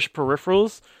going to push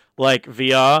peripherals like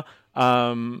VR,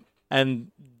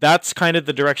 and that's kind of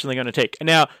the direction they're going to take. And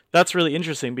now, that's really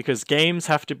interesting because games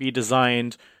have to be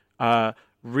designed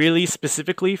really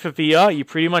specifically for VR. You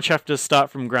pretty much have to start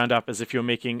from ground up, as if you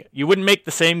wouldn't make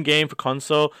the same game for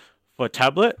console, for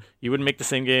tablet, you wouldn't make the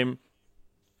same game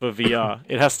for VR.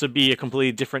 It has to be a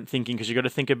completely different thinking, because you got to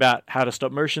think about how to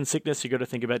stop motion sickness. You got to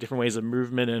think about different ways of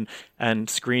movement and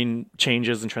screen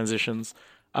changes and transitions.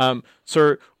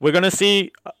 So we're going to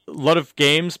see a lot of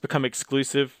games become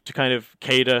exclusive to kind of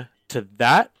cater to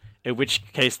that, in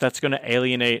which case that's going to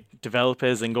alienate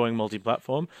developers and going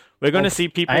multi-platform. We're going to see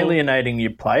people alienating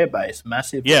your player base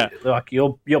massively. Yeah, like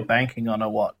you're banking on a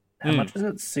what? How much is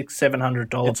it?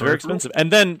 $600-$700. It's very expensive.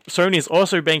 And then Sony is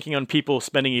also banking on people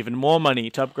spending even more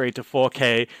money to upgrade to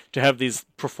 4K, to have these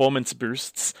performance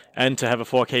boosts, and to have a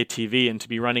 4K TV and to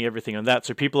be running everything on that.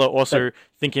 So people are also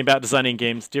thinking about designing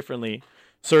games differently.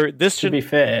 So this should be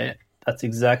fair. That's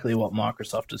exactly what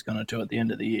Microsoft is going to do at the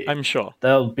end of the year. I'm sure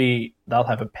they'll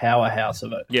have a powerhouse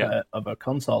of a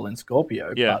console in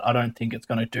Scorpio. Yeah. But I don't think it's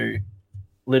going to do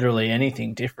literally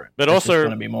anything different. But it's also,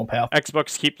 going to be more powerful.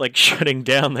 Xbox keep shutting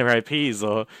down their IPs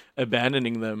or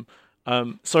abandoning them.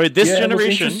 So this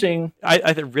generation,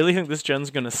 I really think this gen's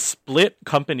going to split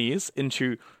companies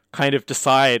into kind of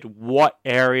decide what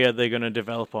area they're going to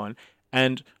develop on,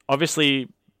 and obviously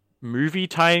movie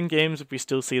tie-in games, if we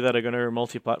still see that, are going to be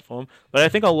multi-platform. But I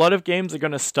think a lot of games are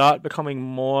going to start becoming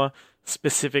more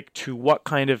specific to what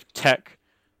kind of tech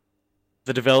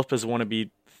the developers want to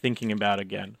be thinking about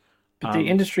again. But the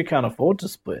industry can't afford to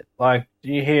split. Like,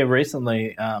 do you hear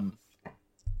recently,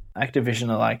 Activision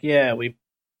are like, yeah, we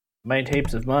made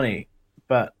heaps of money,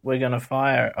 but we're going to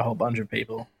fire a whole bunch of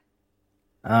people.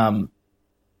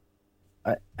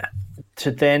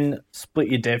 To then split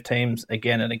your dev teams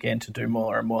again and again to do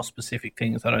more and more specific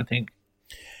things, I don't think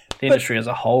the industry as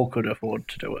a whole could afford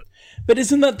to do it. But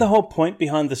isn't that the whole point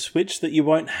behind the Switch, that you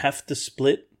won't have to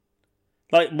split?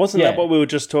 Like, wasn't that what we were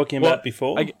just talking about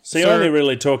before? So you're only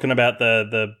really talking about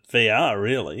the VR,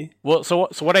 really. Well, so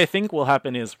what I think will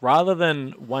happen is, rather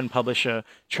than one publisher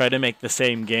try to make the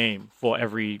same game for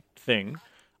everything,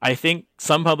 I think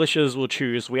some publishers will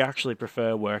choose, we actually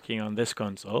prefer working on this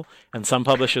console, and some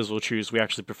publishers will choose, we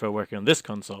actually prefer working on this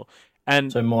console.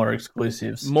 And so more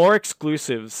exclusives.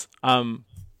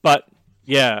 But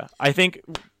yeah, I think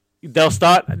they'll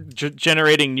start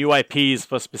generating new IPs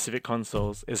for specific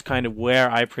consoles is kind of where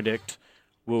I predict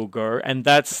will go. And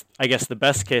that's, I guess, the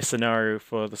best case scenario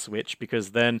for the Switch,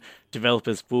 because then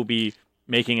developers will be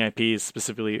making IPs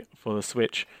specifically for the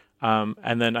Switch.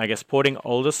 And then, I guess, porting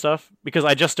older stuff, because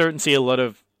I just don't see a lot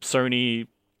of Sony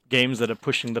games that are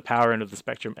pushing the power end of the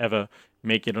spectrum ever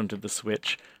make it onto the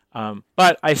Switch.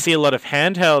 But I see a lot of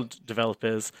handheld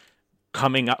developers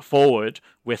coming up forward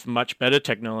with much better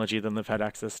technology than they've had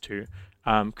access to,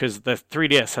 because the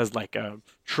 3DS has like a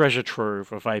treasure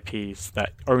trove of IPs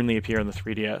that only appear on the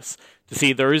 3DS. To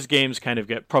see those games kind of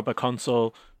get proper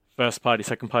console, first party,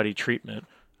 second party treatment,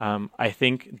 I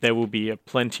think there will be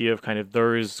plenty of kind of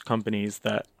those companies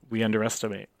that we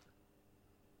underestimate.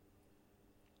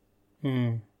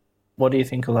 What do you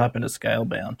think will happen to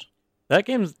Scalebound? That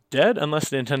game's dead unless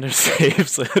Nintendo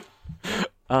saves it.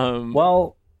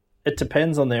 Well, it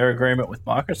depends on their agreement with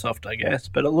Microsoft, I guess,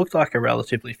 but it looked like a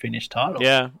relatively finished title.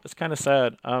 Yeah, it's kind of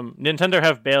sad. Nintendo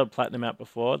have bailed Platinum out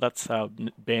before. That's how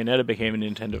Bayonetta became a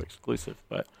Nintendo exclusive,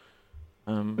 but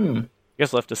I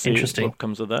guess we'll have to see what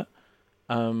comes of that.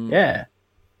 Yeah.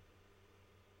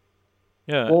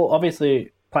 Well,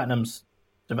 obviously, Platinum's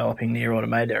developing Nier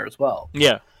Automata as well.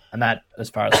 Yeah. And that, as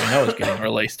far as we know, is getting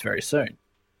released very soon.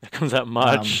 It comes out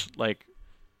March,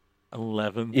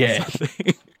 11th. Yeah. Or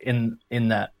something. in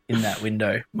that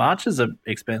window. March is an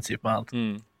expensive month.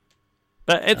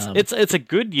 But it's a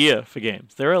good year for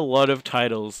games. There are a lot of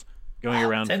titles going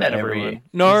around for everyone.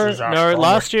 No,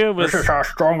 last year was... This is our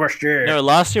strongest year. No,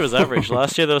 last year was average.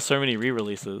 Last year there were so many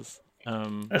re-releases.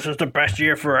 This is the best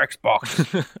year for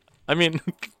Xbox. I mean,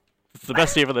 it's the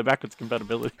best year for their backwards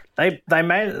compatibility. They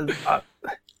made...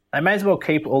 They may as well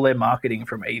keep all their marketing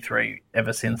from E3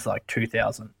 ever since like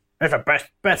 2000. It's the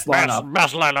best lineup.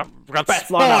 Best lineup. We got Best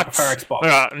lineup sports. for Xbox. We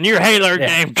got a new Halo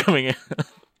Yeah. game coming in.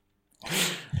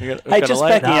 Hey, just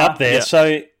backing up there.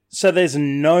 Yeah. So there's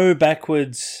no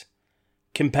backwards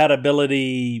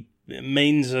compatibility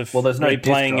means of Well, there's no replaying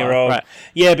disk your drive. old. Right.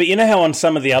 Yeah, but you know how on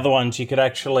some of the other ones you could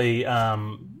actually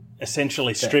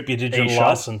essentially strip your digital eShop.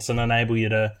 license and enable you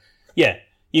to. Yeah,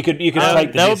 you could take the.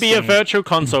 There'll disc be a and- virtual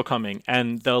console coming,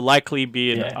 and there'll likely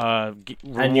be an Yeah.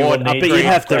 And you reward would need- But you upgrade.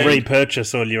 have to upgrade.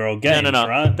 repurchase all your old games, No.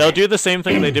 right? They'll do the same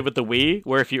thing they did with the Wii,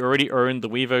 where if you already own the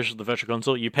Wii version of the virtual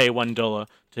console, you pay $1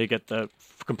 to get the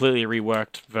completely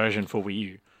reworked version for Wii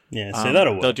U. Yeah, so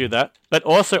that'll work. They'll do that, but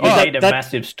also You need a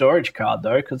massive storage card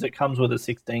though, because it comes with a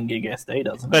 16 gig SD,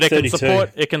 doesn't it? but it can 32.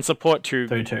 support two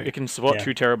 32. it can support Yeah.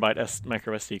 2 terabyte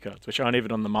micro SD cards, which aren't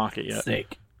even on the market yet.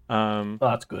 Sick. Um,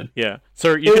 Oh, that's good. yeah,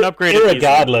 so you can upgrade it easily.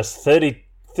 Regardless,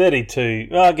 32.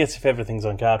 Well, I guess if everything's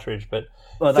on cartridge, but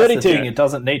Well, that's 32. the thing. It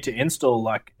doesn't need to install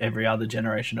like every other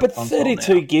generation of But console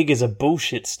 32 now. gig is a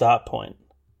bullshit start point.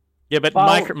 Yeah, but Well,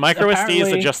 micro SDs are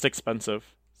apparently- just expensive.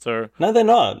 So No, they're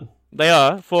not. they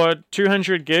are for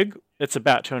 200 gig. It's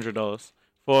about $200.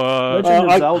 For Legend of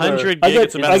I- Zelda- 100 I gig, get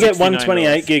it's about I get $69.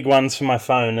 128 gig ones for my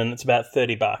phone, and it's about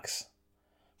 $30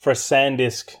 for a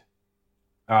SanDisk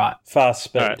All right. fast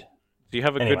speed. Alright. Do you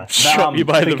have a Anyway. good shop you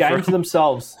buy the them games from?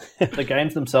 the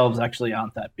games themselves actually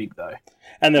aren't that big though.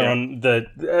 And they're Yeah. on the.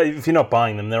 If you're not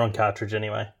buying them, they're on cartridge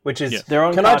anyway. Which is. Yeah. They're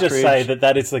on Can I just cartridge. say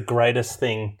that is the greatest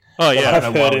thing Oh that yeah. I've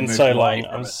don't know why heard we in moved so away long?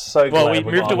 from I'm it. so glad Well, we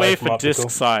moved got away from for optical. disc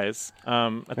size. At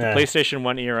the Yeah. PlayStation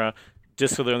 1 era,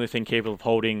 discs were the only thing capable of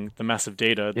holding the massive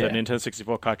data. Yeah. The Nintendo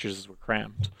 64 cartridges were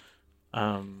cramped.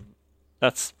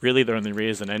 That's really the only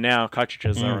reason. And now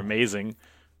cartridges are amazing.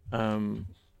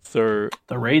 So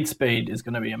The read speed is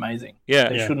going to be amazing. yeah,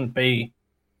 There Yeah. shouldn't be,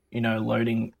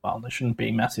 loading. Well, there shouldn't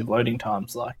be massive loading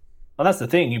times. Well, that's the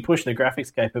thing. You push the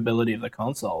graphics capability of the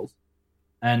consoles,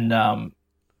 and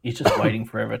you're just waiting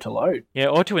forever to load. yeah.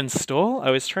 Or to install.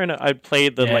 I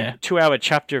played the Yeah. 2-hour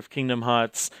chapter of Kingdom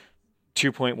Hearts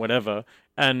 2 point whatever,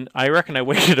 and I reckon I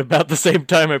waited about the same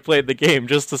time I played the game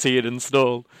just to see it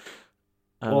installed.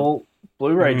 Well,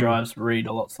 Blu-ray drives read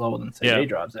a lot slower than CD Yeah.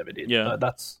 drives ever did. Yeah. So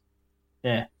that's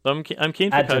So I'm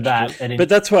keen for add to cartridges. that. And But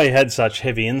that's why you had such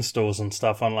heavy installs and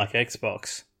stuff on like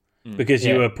Xbox, because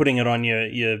you Yeah. were putting it on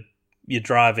your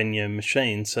drive in your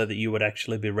machine so that you would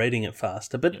actually be reading it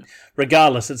faster. But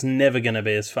regardless, it's never going to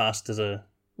be as fast as a.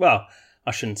 Well,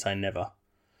 I shouldn't say never.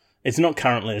 It's not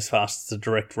currently as fast as a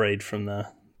direct read from the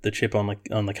chip on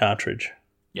the cartridge.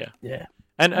 yeah,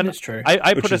 And that's true.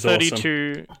 I Which put a is awesome.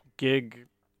 32 gig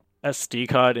SD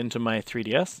card into my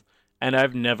 3DS, and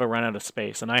I've never run out of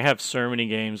space. And I have so many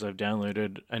games I've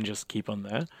downloaded and just keep on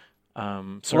there. So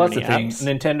well, that's many the thing. apps.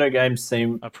 Nintendo games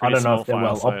seem. A I pretty don't know small if they're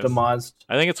well file size. optimized,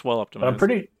 I think it's well optimized. but I'm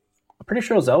pretty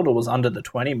sure Zelda was under the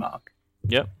 20 mark.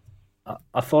 Yep.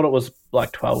 I thought it was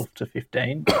like 12 to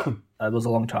 15. It was a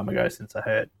long time ago since I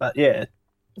heard. But yeah,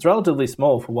 it's relatively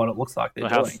small for what it looks like they're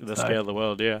doing. The so- scale of the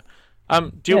world, yeah.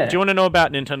 Do you want to know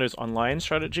about Nintendo's online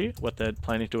strategy? What they're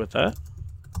planning to do with that?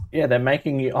 Yeah, they're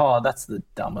making you. Oh, that's the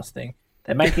dumbest thing.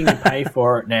 They're making you pay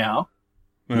for it now.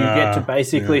 You get to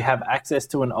basically have access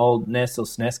to an old NES or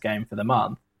SNES game for the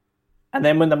month. And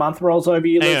then when the month rolls over,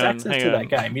 you lose access to that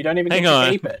game. You don't even get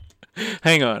to keep it.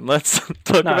 Hang on, let's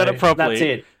talk No, about it properly.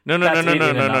 that's it. No, That's it in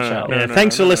a no. nutshell. Yeah,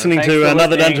 thanks for listening Thanks to for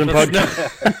another listening. Dungeon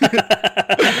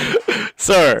podcast.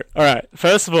 So, all right.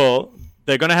 First of all,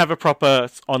 they're going to have a proper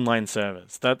online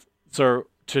service. So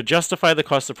to justify the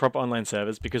cost of proper online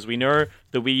service, because we know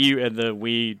the Wii U and the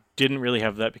Wii didn't really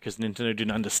have that because Nintendo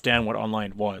didn't understand what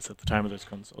online was at the time of those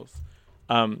consoles.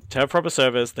 To have proper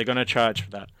service, they're going to charge for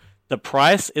that. The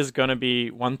price is going to be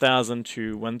 1,000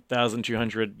 to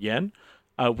 1,200 yen,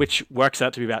 which works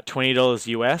out to be about $20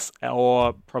 US,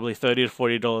 or probably $30 to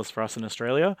 $40 for us in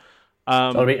Australia.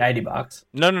 It'll be $80.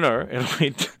 No. It'll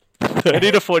be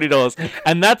 $30 to $40,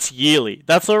 and that's yearly.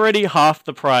 That's already half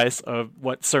the price of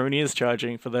what Sony is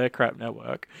charging for their crap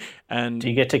network. And Do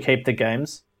you get to keep the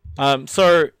games?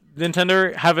 so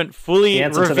Nintendo haven't fully The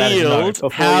answer to that is no. revealed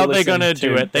Before how you they're going to listen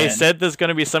do to it. They Ben. said there's going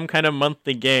to be some kind of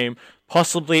monthly game.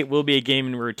 Possibly it will be a game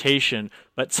in rotation,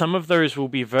 but some of those will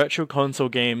be virtual console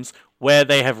games where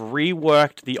they have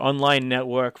reworked the online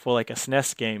network for like a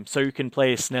SNES game, so you can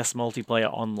play SNES multiplayer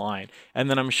online. And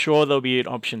then I'm sure there'll be an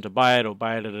option to buy it or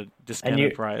buy it at a And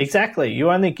discounted price. exactly,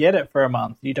 you only get it for a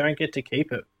month. You don't get to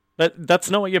keep it. But that's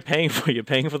not what you're paying for. You're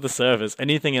paying for the service.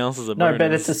 Anything else is a No, bonus.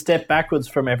 but it's a step backwards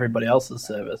from everybody else's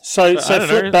service. So I don't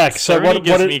flip know. back. So Sony what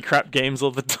gives it- me crap games all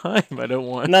the time. I don't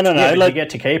want. No. Yeah, but you Let, get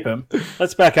to keep them.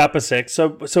 let's back up a sec. So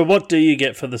what do you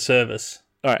get for the service?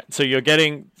 All right, so you're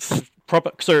getting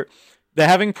proper. So they're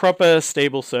having proper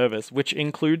stable service, which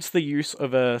includes the use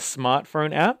of a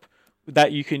smartphone app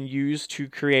that you can use to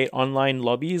create online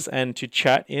lobbies and to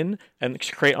chat in and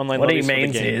create online What he lobbies.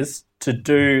 means for the game. is to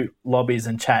do lobbies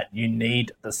and chat, you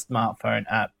need the smartphone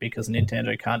app because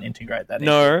Nintendo can't integrate that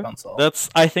into the console. That's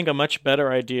I think a much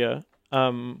better idea.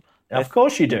 Of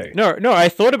course you do. No. I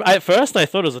thought at first I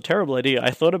thought it was a terrible idea.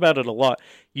 I thought about it a lot.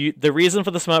 The reason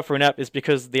for the smartphone app is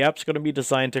because the app's going to be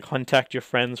designed to contact your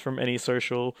friends from any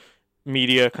social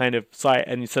media kind of site,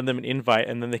 and you send them an invite,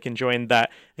 and then they can join that,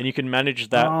 and you can manage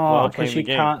that while playing the game. Because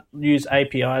you can't use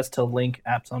APIs to link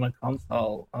apps on a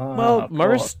console. Oh, Well, of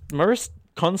course. most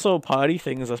console party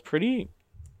things are pretty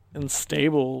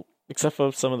unstable, except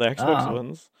for some of the Xbox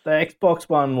ones. The Xbox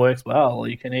One works well.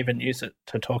 You can even use it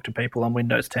to talk to people on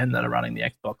Windows 10 that are running the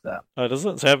Xbox app. Oh, does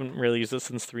it? So I haven't really used it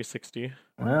since 360.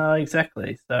 Well,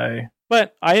 exactly. So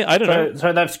But I don't know.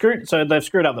 So they've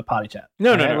screwed up the party chat.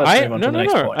 No. Okay, let's move on to the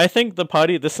next point. I think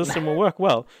the system will work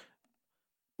well.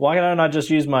 Why don't I just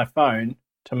use my phone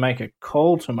to make a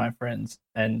call to my friends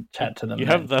and chat to them? You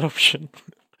then? have that option,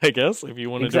 I guess, if you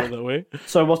want to do it that way.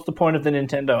 So what's the point of the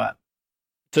Nintendo app?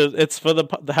 It's for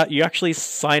you actually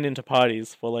sign into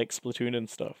parties for like Splatoon and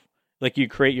stuff. Like you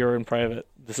create your own private.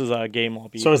 This is our game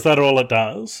lobby. So is that all it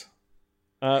does?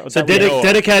 So that we know of.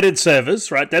 dedicated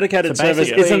servers, right? Dedicated So servers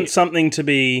basically- isn't something to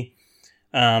be.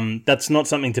 That's not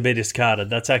something to be discarded.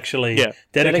 That's actually Dedicated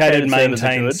dedicated, servers are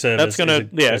maintained good. service. That's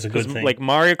gonna is a good thing. like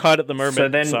Mario Kart at the moment So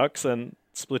then- sucks, and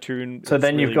Splatoon. So is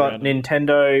then you've really got random.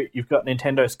 Nintendo. You've got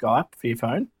Nintendo Skype for your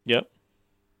phone, Yep.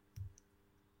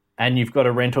 and you've got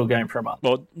a rental game for a month.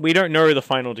 Well, we don't know the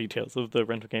final details of the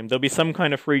rental game. There'll be some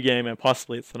kind of free game, and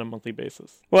possibly it's on a monthly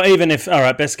basis. Well, even if all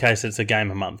right, best case it's a game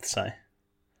a month. Say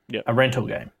A rental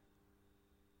game.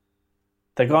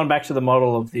 They've gone back to the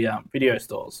model of the video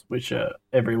stores, which are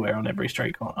everywhere on every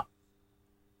street corner.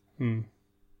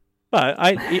 But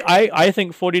I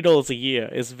think $40 a year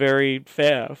is very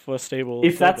fair for stable.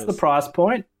 If that's the servers. price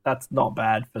point, that's not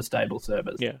bad for stable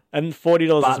servers. Yeah, and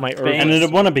 $40 But is my being- urge. and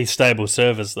it'd want to be stable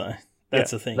servers though.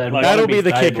 That's Yeah. the thing. They'd Like, That'll wanna be be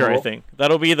the kicker, I stable. think.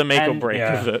 That'll be the make or And- break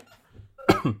Yeah. of it.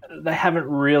 They haven't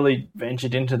really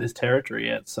ventured into this territory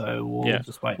yet, so we'll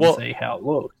just wait and see how it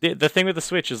looks. The thing with the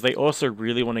Switch is they also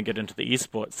really want to get into the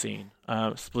esports scene.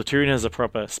 Splatoon has a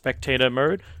proper spectator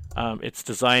mode. It's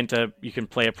designed to you can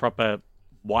play a proper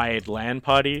wide LAN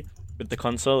party with the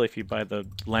console if you buy the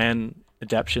LAN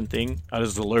adaption thing.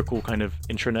 As a local kind of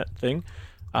intranet thing.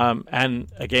 And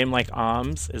a game like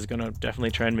ARMS is going to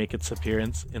definitely try and make its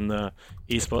appearance in the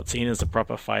esports scene as a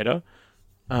proper fighter.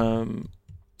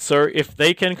 So if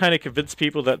they can kind of convince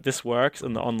people that this works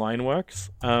and the online works,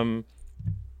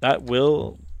 that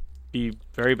will be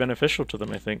very beneficial to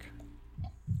them, I think.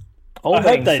 All I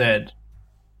hope being they- said,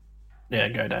 yeah,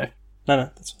 go Dave, no,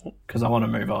 that's all right. because I want to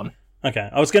move on. Okay,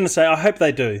 I was going to say I hope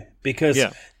they do because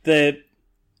Yeah.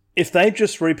 if they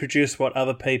just reproduce what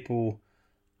other people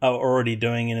are already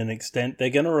doing in an extent, they're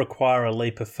going to require a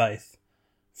leap of faith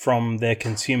from their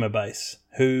consumer base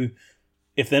who,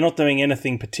 if they're not doing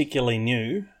anything particularly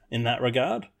new in that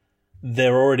regard,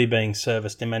 they're already being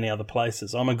serviced in many other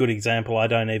places. I'm a good example. I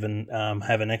don't even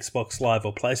have an Xbox Live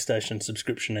or PlayStation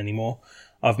subscription anymore.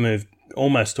 I've moved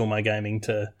almost all my gaming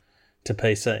to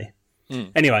PC.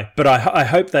 Anyway, but I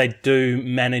hope they do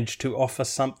manage to offer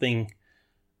something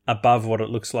above what it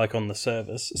looks like on the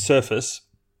surface,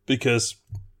 because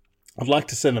I'd like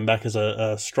to see them back as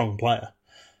a strong player.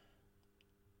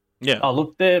 Yeah, Oh,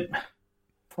 look,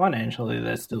 financially,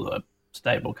 they're still a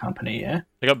stable company, yeah?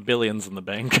 they got billions in the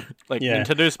bank. Like Yeah.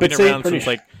 Nintendo's But been see, around since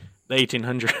like the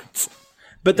 1800s.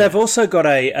 But they've also got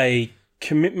a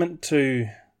commitment to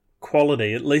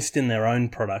quality, at least in their own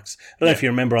products. I don't know if you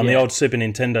remember on the old Super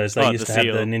Nintendos, they used the to have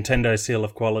seal. the Nintendo seal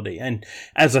of quality. And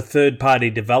as a third-party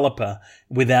developer,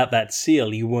 without that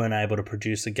seal, you weren't able to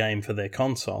produce a game for their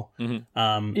console. Yeah,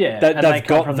 and and they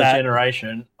come from the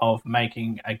generation of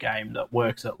making a game that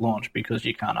works at launch because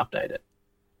you can't update it.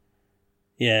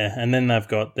 Yeah, and then they've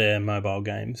got their mobile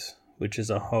games, which is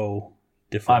a whole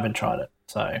I different... haven't tried it,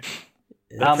 so...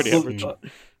 pretty look, average.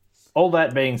 all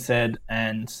that being said,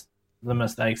 and the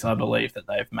mistakes I believe that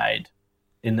they've made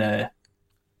in their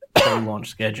pre-launch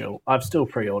schedule, I've still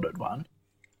pre-ordered one,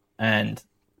 and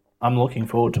I'm looking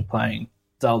forward to playing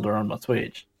Zelda on my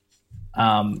Switch.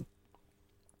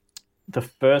 The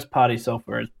first-party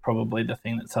software is probably the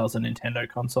thing that sells a Nintendo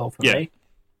console for me.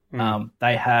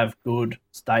 They have good,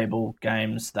 stable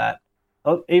games that,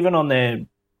 even on their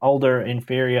older,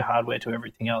 inferior hardware to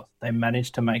everything else, they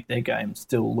manage to make their games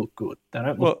still look good. They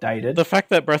don't look dated. The fact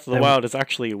that Breath of the Wild is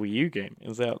actually a Wii U game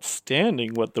is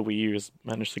outstanding. What the Wii U has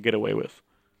managed to get away with.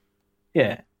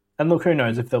 Yeah. And look, who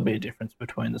knows if there'll be a difference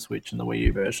between the Switch and the Wii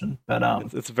U version. But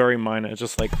It's very minor,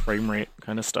 just like frame rate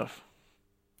kind of stuff.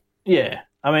 yeah,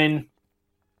 I mean,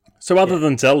 So other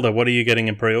than Zelda, what are you getting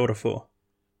in pre-order for?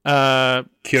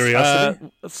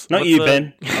 Curiosity? Not you,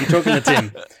 Ben. I'm talking to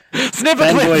Tim.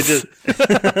 Snipper Clips!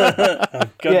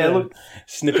 look,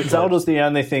 Snippet Zelda's the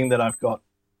only thing that I've got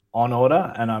on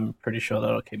order, and I'm pretty sure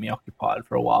that'll keep me occupied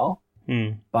for a while.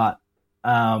 But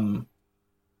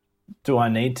do I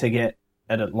need to get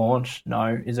it at launch?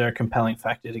 No. Is there a compelling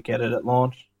factor to get it at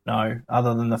launch? No.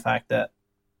 Other than the fact that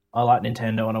I like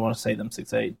Nintendo and I want to see them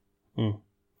succeed. No,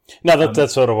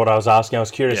 that's sort of what I was asking. I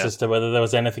was curious Yeah. as to whether there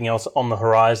was anything else on the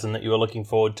horizon that you were looking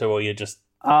forward to, or you just...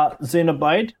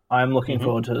 Xenoblade. I'm looking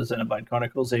forward to Xenoblade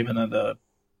Chronicles, even though the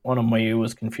one on Wii U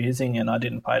was confusing and I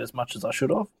didn't play it as much as I should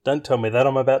have. Don't tell me that.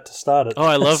 I'm about to start it. Oh,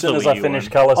 I love as soon the as Wii I U finish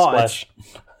one. Colour Oh, Splash.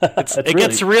 It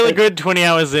gets really good 20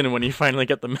 hours in when you finally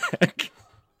get the Mac.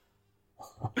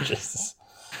 Jesus.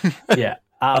 Yeah.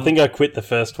 I think I quit the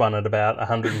first one at about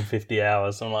 150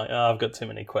 hours. I'm like, I've got too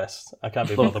many quests. I can't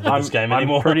be bothered with this game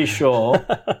anymore. I'm pretty sure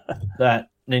that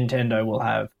Nintendo will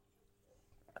have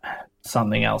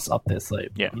something else up their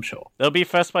sleeve. Yeah. I'm sure. There'll be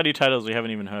first-party titles we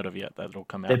haven't even heard of yet that'll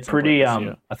come out. They're at some pretty. point this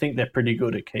year. I think they're pretty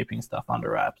good at keeping stuff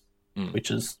under wraps, which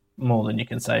is more than you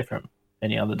can say from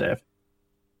any other dev.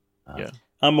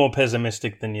 I'm more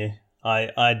pessimistic than you.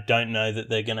 I don't know that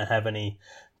they're going to have any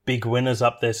big winners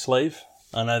up their sleeve.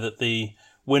 I know that the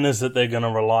winners that they're going to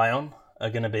rely on are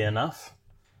going to be enough.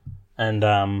 And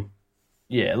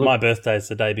Yeah, look, my birthday's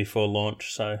the day before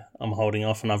launch, so I'm holding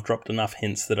off, and I've dropped enough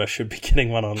hints that I should be getting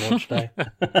one on launch day.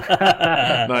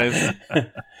 Nice.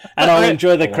 And I'll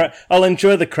enjoy the crap. I'll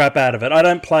enjoy the crap out of it. I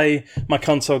don't play my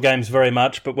console games very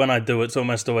much, but when I do, it's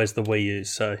almost always the Wii U.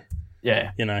 So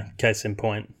yeah, case in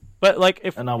point. But like,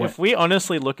 if And I went- we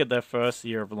honestly look at their first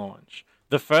year of launch,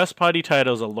 the first-party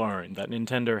titles alone that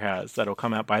Nintendo has that'll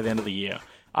come out by the end of the year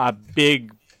are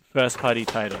big first-party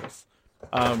titles.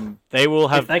 They will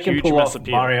have if they can huge pull off mass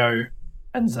appeal. Mario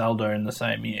and Zelda in the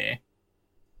same year,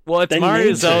 Well, it's They Mario, need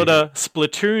to. Zelda,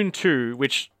 Splatoon 2,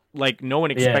 which like no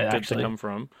one expected actually. to come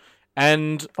from,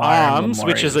 and Fire Emblem ARMS,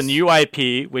 which is a Warriors. new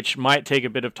IP, which might take a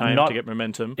bit of time Not- to get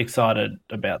momentum. excited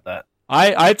about that.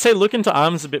 I'd say look into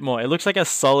ARMS a bit more. It looks like a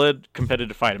solid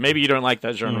competitive fighter. Maybe you don't like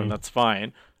that genre, and that's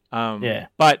fine. Yeah.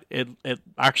 But it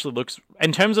actually looks,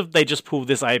 in terms of they just pulled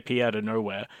this IP out of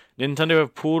nowhere. Nintendo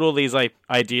have pulled all these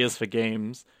ideas for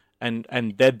games, and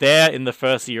they're there in the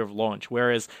first year of launch.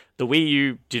 Whereas the Wii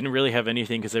U didn't really have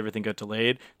anything because everything got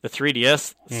delayed. The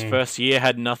 3DS first year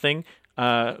had nothing.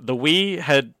 The Wii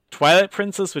had Twilight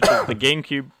Princess, which is the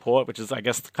GameCube port, which is I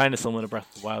guess kind of similar to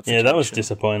Breath of the Wild. Yeah, that was situation.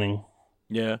 disappointing.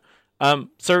 Yeah.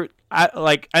 So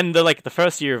the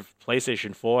first year of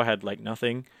PlayStation 4 had like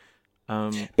nothing.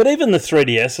 But even the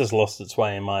 3DS has lost its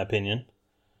way, in my opinion.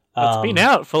 It's been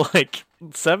out for like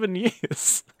 7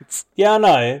 years. Yeah, I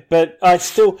know, but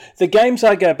the games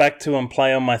I go back to and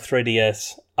play on my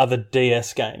 3DS are the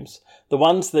DS games, the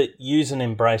ones that use and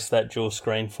embrace that dual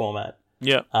screen format.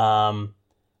 Yeah.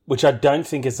 Which I don't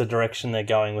think is the direction they're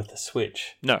going with the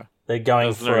Switch. No. They're going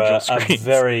Those for are dual a screens.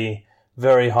 very,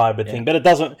 very hybrid thing. But it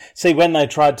doesn't... See, when they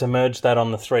tried to merge that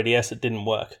on the 3DS, it didn't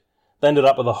work. They ended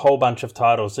up with a whole bunch of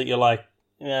titles that you're like,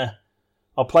 yeah,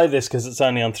 I'll play this because it's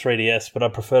only on 3DS, but I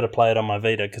prefer to play it on my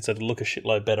Vita because it'll look a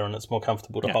shitload better and it's more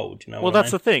comfortable to hold. You know Well, what I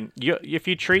that's mean? the thing. If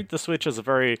you treat the Switch as a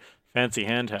very fancy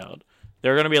handheld,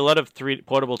 there are going to be a lot of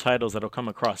portable titles that'll come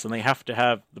across, and they have to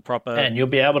have the proper... And you'll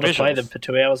be able to play visuals. them for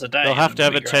 2 hours a day. They'll have to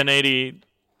have a It'll be great. 1080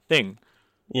 thing.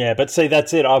 Yeah, but see,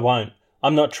 that's it. I won't.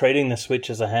 I'm not treating the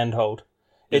Switch as a handhold.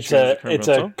 It's treating it a as a it's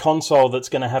a console that's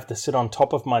going to have to sit on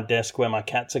top of my desk where my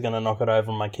cats are going to knock it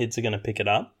over and my kids are going to pick it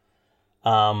up.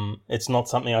 It's not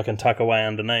something I can tuck away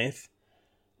underneath,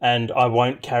 and I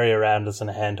won't carry around as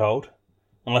a handhold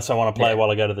unless I want to play while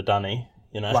I go to the dunny.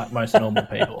 You know, Like most normal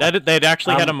people. They'd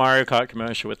actually had a Mario Kart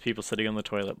commercial with people sitting on the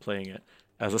toilet playing it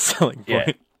as a selling Yeah.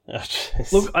 point. Oh,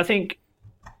 jeez. Look, I think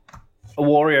a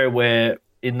WarioWare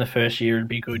in the first year would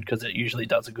be good because it usually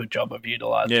does a good job of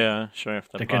utilising Yeah, show off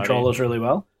the the party. controllers really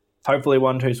well. Hopefully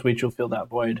 1-2 Switch will fill that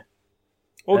void.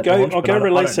 Or at go launch, or but go I don't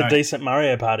release a know. decent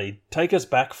Mario Party. Take us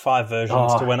back 5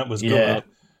 versions to when it was yeah.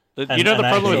 good. You know, the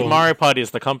And problem actual- with Mario Party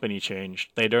is the company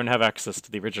changed. They don't have access to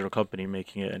the original company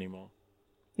making it anymore.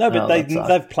 No, but Oh, they that sucks.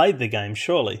 they've played the game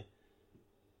surely.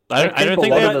 I think don't a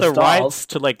think lot they of have the the styles rights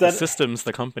to like the that- systems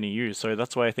the company use, so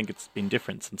that's why I think it's been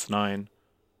different since 9.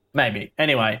 Maybe.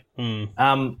 Anyway, we're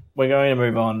going to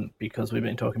move on because we've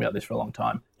been talking about this for a long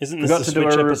time. Isn't We this got the to do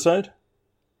Switch a- episode?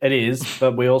 It is,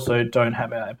 but we also don't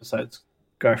have our episodes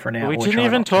go for an hour. We We're didn't trying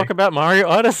even not to. talk about Mario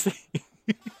Odyssey.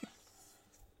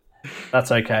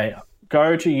 That's okay.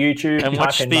 go to YouTube and type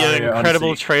watch in the Mario incredible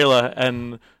Odyssey. trailer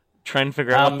and try and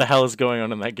figure out what the hell is going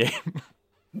on in that game.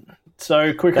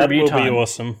 So quick That review will time. be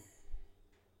awesome.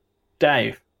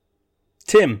 Dave,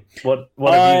 Tim, what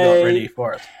have you got ready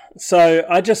for us? so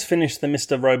I just finished the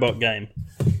Mr. Robot game.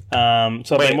 So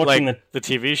I've been watching the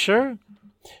TV show?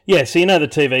 Yeah, so you know the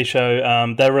TV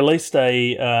show. They released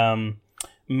a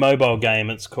mobile game.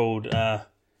 It's called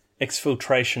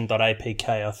Exfiltration.apk,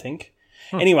 I think.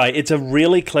 Anyway, it's a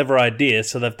really clever idea.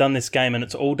 So they've done this game, and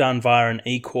it's all done via an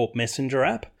eCorp Messenger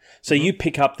app. So you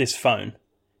pick up this phone.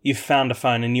 You've found a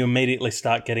phone, and you immediately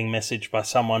start getting messaged by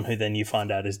someone who then you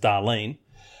find out is Darlene.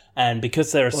 And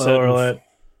because there are certain... alert.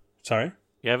 Sorry?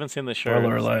 You haven't seen the show.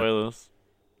 Spoiler alert. Spoilers.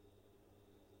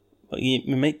 Well,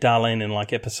 you meet Darlene in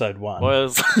like episode 1.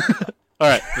 Spoilers. All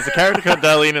right, there's a character called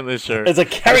Darlene in this show. There's a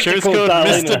character The show's called called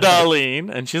Darlene. Mr. Darlene,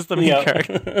 and she's the main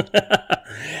character.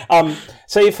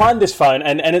 So you find this phone,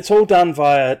 and it's all done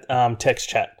via text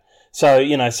chat. So,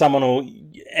 you know, someone will...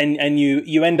 And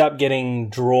you end up getting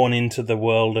drawn into the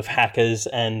world of hackers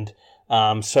and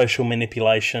social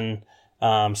manipulation,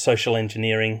 social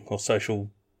engineering, or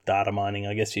social data mining,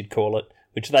 I guess you'd call it,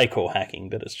 which they call hacking,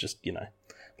 but it's just, you know,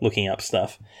 looking up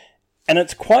stuff. And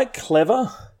it's quite clever,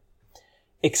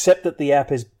 except that the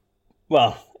app is...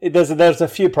 Well, there's a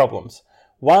few problems.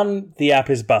 One, the app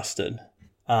is busted.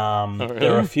 really?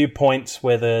 There are a few points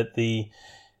where there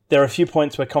are a few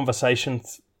points where conversation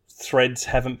threads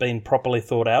haven't been properly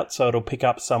thought out, so it'll pick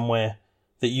up somewhere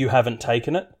that you haven't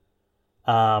taken it.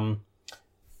 And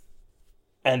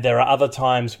there are other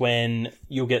times when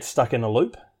you'll get stuck in a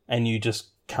loop and you just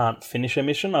can't finish a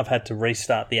mission. I've had to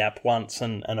restart the app once,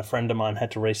 and a friend of mine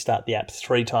had to restart the app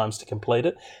 3 times to complete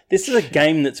it. This is a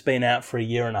game that's been out for a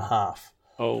year and a half.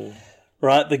 Oh.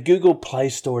 Right, the Google Play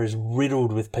Store is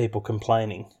riddled with people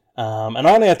complaining. And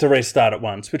I only had to restart it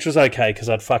once, which was okay because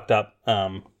I'd fucked up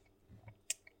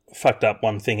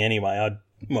one thing anyway.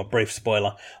 Brief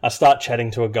spoiler. I start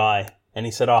chatting to a guy and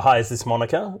he said, "Oh, hi, is this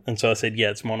Monica?" And so I said, "Yeah,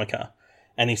 it's Monica."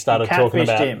 And he started talking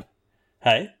about... him.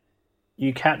 Hey?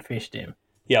 You catfished him.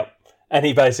 Yep. And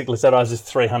he basically said, "Oh, is this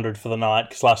 300 for the night?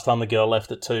 Because last time the girl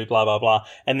left at 2, blah, blah, blah."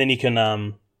 And then you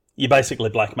can... You basically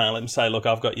blackmail him, say, "Look,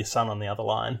 I've got your son on the other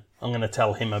line. I'm going to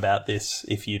tell him about this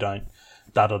if you don't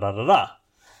da-da-da-da-da."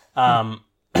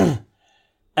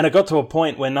 And it got to a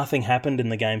point where nothing happened in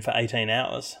the game for 18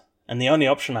 hours. And the only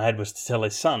option I had was to tell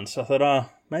his son. So I thought,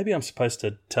 maybe I'm supposed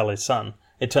to tell his son.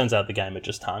 It turns out the game had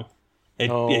just hung.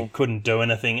 It couldn't do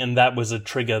anything. And that was a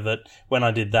trigger that when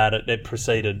I did that, it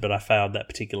proceeded, but I failed that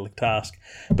particular task.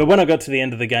 But when I got to the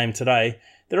end of the game today,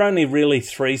 there are only really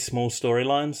 3 small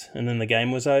storylines, and then the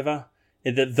game was over.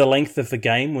 The length of the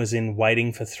game was in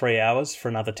waiting for 3 hours for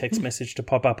another text message to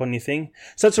pop up on your thing.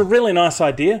 So it's a really nice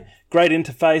idea. Great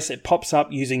interface. It pops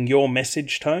up using your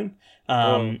message tone.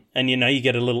 And, you know, you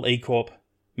get a little eCorp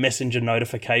messenger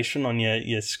notification on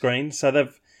your screen. So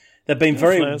they've been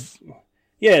very... Nice.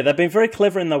 Yeah, they've been very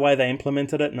clever in the way they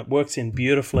implemented it, and it works in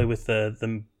beautifully with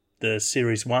the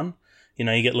Series 1. You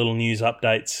know, you get little news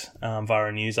updates via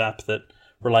a news app that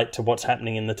relate to what's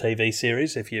happening in the TV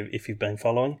series if you've been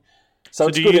following. So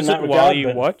it's do you good use in it that while regard, you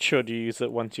but watch, or do you use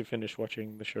it once you finish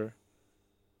watching the show?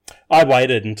 I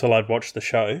waited until I'd watched the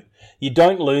show. You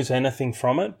don't lose anything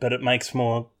from it, but it makes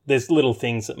more... There's little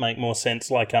things that make more sense,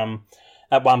 like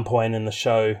at one point in the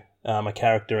show, a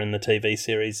character in the TV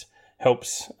series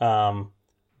helps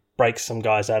break some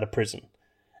guys out of prison.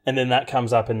 And then that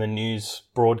comes up in the news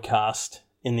broadcast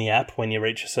in the app when you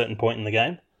reach a certain point in the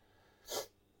game.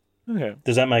 Okay.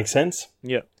 Does that make sense?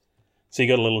 Yeah. So you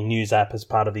got a little news app as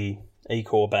part of the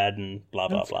eCorp ad and blah,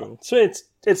 blah, That's blah. cool. So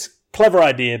it's clever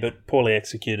idea, but poorly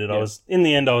executed. Yeah. In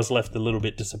the end, I was left a little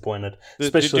bit disappointed,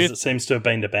 especially as it seems to have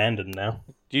been abandoned now.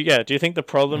 Do you think the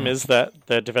problem is that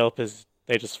the developers,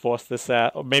 they just forced this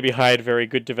out, or maybe hired very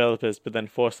good developers, but then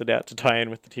forced it out to tie in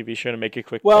with the TV show to make it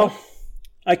quick? Well,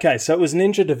 okay, so it was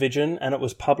Ninja Division, and it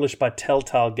was published by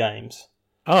Telltale Games.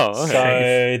 Oh,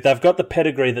 okay. So they've got the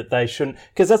pedigree that they shouldn't...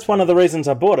 Because that's one of the reasons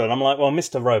I bought it. I'm like, well,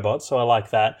 Mr. Robot, so I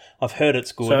like that. I've heard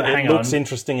it's good. So, it looks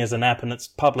interesting as an app, and it's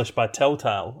published by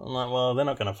Telltale. I'm like, well, they're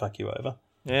not going to fuck you over.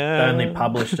 Yeah. They only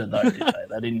published it, though, did they?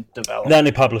 They didn't develop They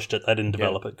only published it. They didn't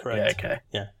develop it, correct. Yeah, okay.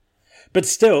 Yeah. But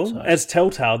still, as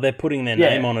Telltale, they're putting their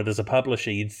name Yeah. on it as a publisher.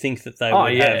 You'd think that they Oh,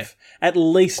 would yeah. have at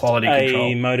least Quality a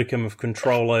control. modicum of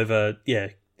control over... Yeah,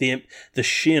 the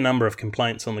sheer number of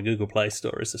complaints on the Google Play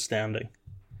Store is astounding.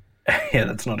 Yeah,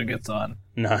 that's not a good sign.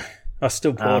 No, I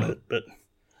still bought it, but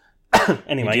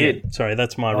anyway, You yeah, did. sorry,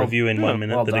 that's my review in 1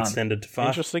 minute well that done. extended to 5.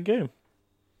 Interesting game.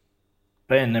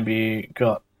 Ben, have you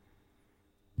got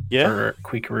Yeah. for a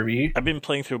quick review. I've been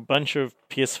playing through a bunch of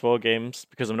PS4 games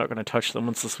because I'm not going to touch them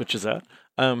once the Switch is out.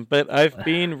 But I've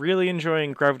been really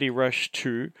enjoying Gravity Rush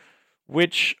 2,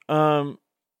 which I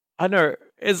know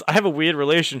I have a weird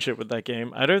relationship with that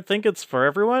game. I don't think it's for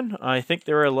everyone. I think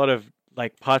there are a lot of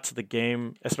like parts of the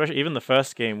game, especially even the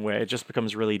first game, where it just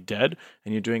becomes really dead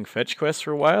and you're doing fetch quests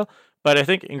for a while. But I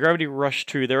think in Gravity Rush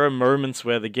 2, there are moments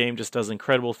where the game just does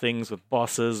incredible things with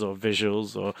bosses or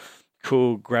visuals or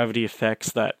cool gravity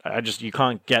effects that you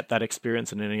can't get that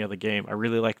experience in any other game. I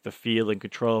really like the feel and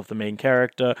control of the main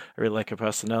character. I really like her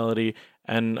personality,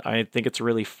 and I think it's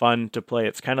really fun to play.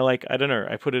 It's kind of like, I don't know,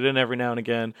 I put it in every now and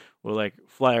again. We'll like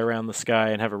fly around the sky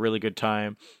and have a really good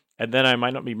time, and then I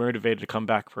might not be motivated to come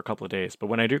back for a couple of days, but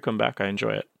when I do come back, I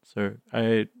enjoy it. So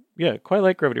I quite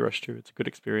like Gravity Rush 2. It's a good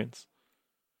experience.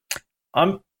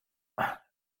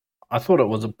 I thought it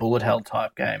was a bullet hell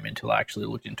type game until I actually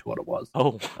looked into what it was.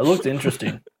 Oh, It looked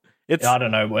interesting. I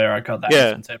don't know where I got that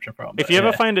misconception from. If you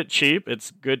ever find it cheap,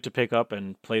 it's good to pick up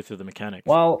and play through the mechanics.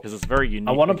 Well, because it's very unique.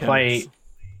 I want to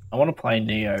play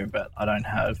Neo, but I don't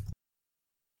have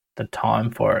the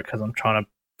time for it because I'm trying to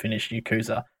finish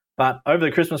Yakuza. But over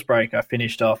the Christmas break, I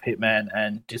finished off Hitman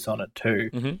and Dishonored 2.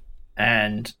 Mm-hmm.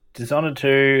 And Dishonored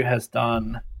 2 has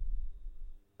done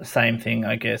the same thing,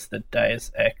 I guess, that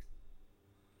Deus Ex,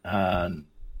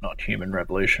 not Human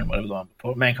Revolution, whatever the one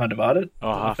before, Mankind Divided.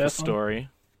 Oh, half a story.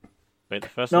 Wait, the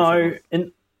first No,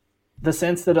 in the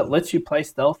sense that it lets you play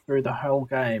stealth through the whole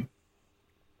game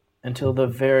until the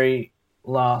very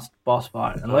last boss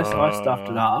fight, unless I stuffed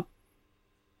it up.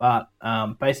 But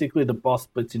basically, the boss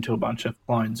splits into a bunch of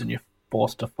clones, and you're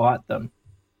forced to fight them.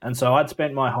 And so I'd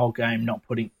spent my whole game not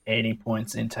putting any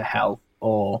points into health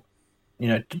or,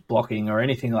 blocking or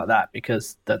anything like that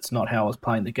because that's not how I was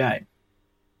playing the game.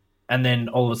 And then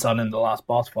all of a sudden, in the last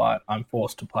boss fight, I'm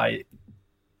forced to play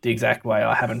the exact way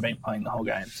I haven't been playing the whole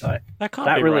game. So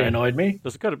that really annoyed me.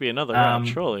 There's got to be another round,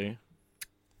 surely.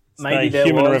 Maybe they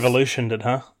Human Revolutioned it,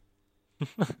 huh?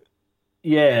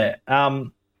 Yeah.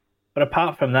 But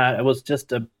apart from that, it was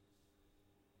just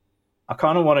I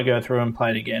kind of want to go through and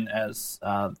play it again as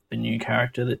the new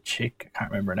character, the chick. I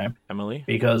can't remember her name. Emily?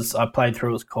 Because I played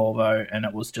through as Corvo, and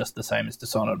it was just the same as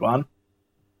Dishonored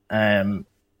 1.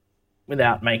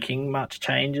 Without making much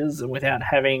changes and without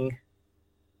having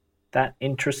that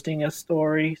interesting a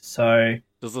story. So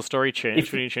does the story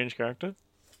change when you change character?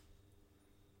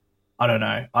 I don't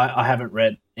know. I haven't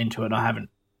read into it. I haven't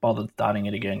bothered starting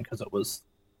it again because it was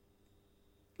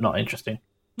not interesting.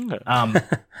 Okay.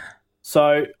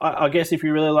 So I guess if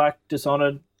you really like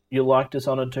Dishonored, you'll like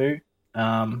Dishonored 2.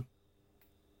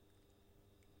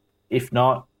 If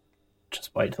not,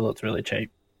 just wait till it's really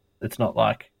cheap. It's not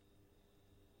like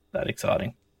that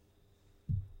exciting.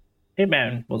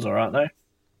 Hitman was alright though.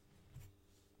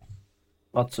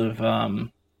 Lots of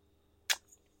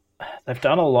they've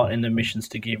done a lot in the missions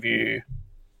to give you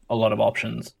a lot of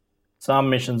options. Some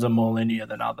missions are more linear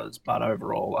than others, but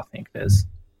overall I think there's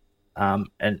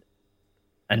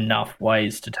enough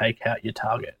ways to take out your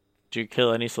target. Do you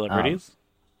kill any celebrities?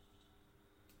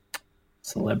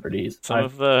 Celebrities. Some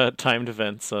of the timed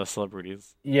events are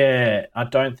celebrities. Yeah, I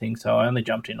don't think so. I only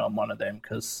jumped in on one of them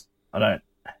because that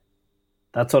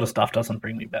sort of stuff doesn't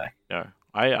bring me back. No,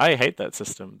 I hate that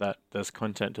system, that there's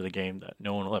content to the game that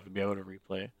no one will ever be able to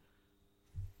replay.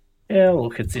 Yeah,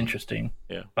 look, it's interesting.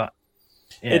 Yeah. But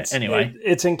yeah, anyway.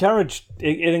 It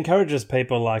encourages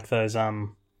people like those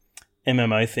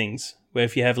MMO things, where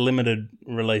if you have limited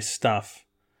release stuff,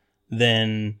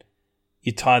 then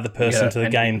you tie the person to the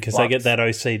game because they get that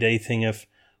OCD thing of,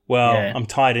 I'm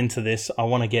tied into this, I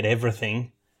want to get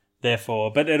everything,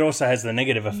 therefore. But it also has the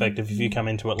negative effect of if you come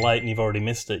into it late and you've already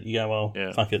missed it, you go,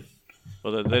 fuck it.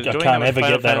 Well, they're doing that with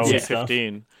Final Fantasy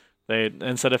 15. They,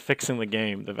 instead of fixing the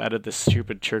game, they've added this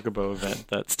stupid Chocobo event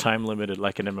that's time limited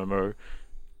like an MMO.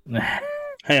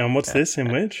 Hang on, what's this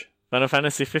in which? Final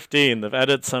Fantasy 15, they've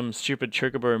added some stupid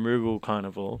Chocobo Moogle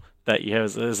carnival that you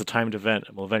have as a timed event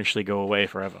and will eventually go away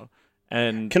forever.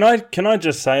 And can I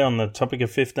just say on the topic of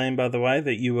 15, by the way,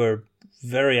 that you were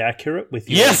very accurate with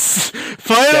your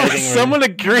finally someone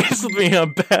agrees with me how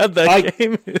bad that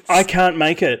game is. I can't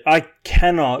make it. I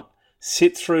cannot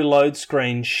sit through load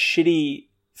screen, shitty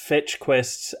fetch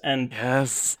quests, and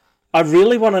I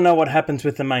really want to know what happens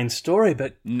with the main story,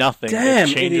 but nothing. Damn,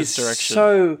 it changes is direction.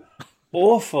 So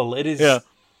awful. It is. Yeah.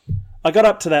 I got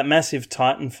up to that massive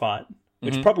Titan fight,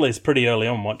 which probably is pretty early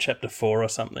on. Chapter 4 or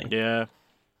something? Yeah.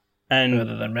 And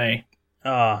further than me.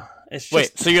 It's just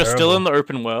wait. So you're terrible. still in the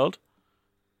open world?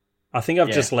 I think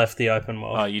I've just left the open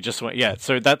world. Oh, you just went. Yeah.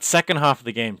 So that second half of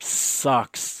the game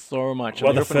sucks so much.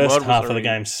 Well, the first half of the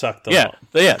game sucked a lot.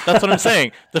 Yeah. That's what I'm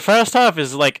saying. The first half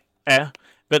is like,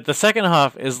 But the second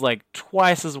half is like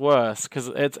twice as worse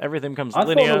because everything becomes I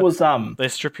linear. thought it was They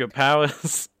strip your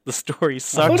powers. The story I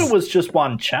sucks. thought it was just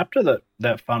one chapter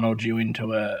that funneled you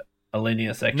into a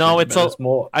linear section. No, it's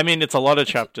more. I mean, it's a lot of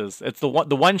chapters. It's the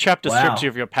one chapter Wow. strips you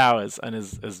of your powers and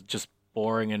is just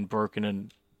boring and broken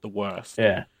and the worst.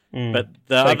 Yeah. But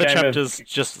the So other Game of- chapters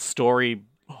just story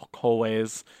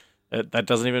hallways that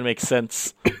doesn't even make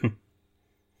sense.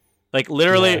 Like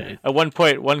literally, Yeah. at one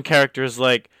point, one character is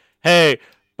like, "Hey,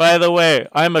 by the way,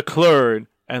 I'm a clone,"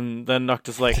 and then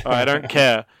Noctis like, "Oh, I don't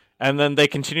care." And then they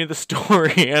continue the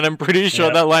story, and I'm pretty sure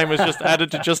Yep. that line was just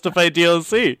added to justify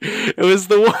DLC. It was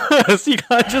the worst. You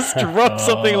can't just drop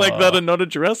something like that and not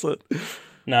address it.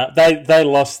 No, they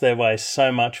lost their way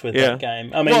so much with Yeah. that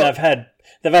game. I mean, Well-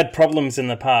 they've had problems in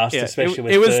the past, Yeah, especially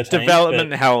with it was 13, development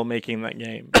but- hell making that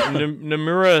game.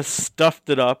 Nomura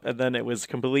stuffed it up, and then it was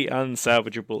completely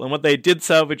unsalvageable. And what they did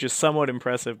salvage is somewhat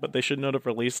impressive, but they should not have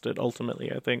released it.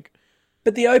 Ultimately, I think.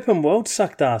 But the open world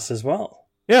sucked ass as well.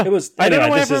 Yeah, It was. I don't anyway,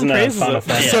 know why this everyone isn't a praises Final it.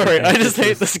 Fantasy Sorry, thing. I just This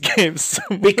hate is- this game so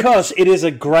much. because it is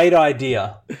a great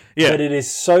idea, Yeah. but it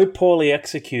is so poorly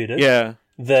executed. Yeah,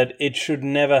 That it should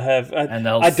never have. And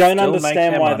they'll I don't still understand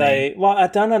make their why money. they. Well, I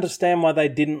don't understand why they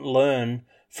didn't learn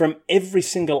from every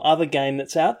single other game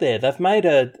that's out there. They've made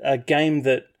a game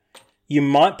that you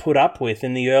might put up with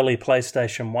in the early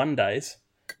PlayStation 1 days.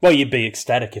 Well, you'd be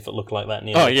ecstatic if it looked like that in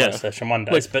the early yeah. PlayStation 1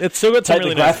 days. Look, but it's still got some take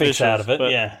really the nice graphics out visuals, of it.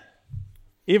 but Yeah.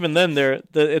 even then,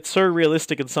 it's so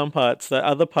realistic in some parts that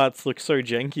other parts look so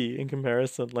janky in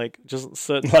comparison. Like just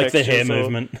certain Like the hair textures or-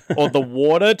 movement. or the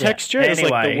water texture is like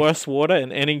the Anyway. worst water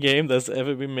in any game that's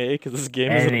ever been made because this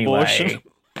game is an Anyway. abortion.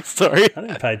 Sorry. I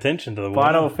didn't pay attention to the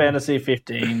Final water. Fantasy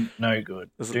 15, no good.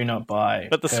 Do not buy.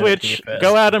 But the Heard it Switch, here first.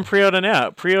 go out and pre-order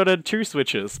now. Pre-order 2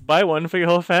 Switches. Buy one for your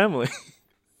whole family.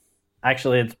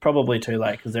 Actually, it's probably too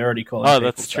late because they're already calling. Oh,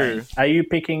 people that's saying, true. Are you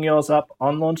picking yours up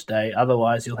on launch day?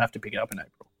 Otherwise, you'll have to pick it up in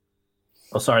April.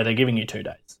 Oh, sorry, they're giving you 2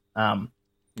 days.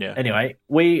 Yeah. Anyway,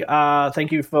 we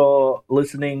thank you for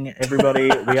listening, everybody.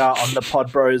 We are on the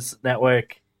Pod Bros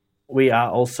network. We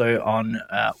are also on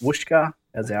Wooshka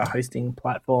as our hosting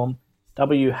platform.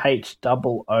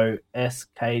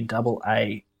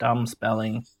 WHOOSKAA, dumb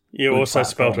spelling. You Good also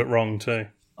spelt platform. it wrong too.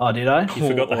 Oh, did I? You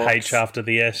forgot the Whoops. H after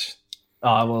the S.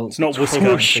 Oh, well, It's not he Wooshka.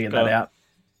 will figure that out.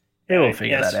 He will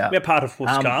figure Yes, that out. we're part of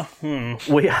Wooshka.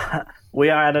 We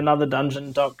are at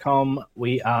anotherdungeon.com.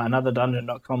 We are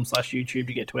anotherdungeon.com/YouTube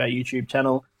to get to our YouTube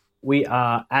channel. We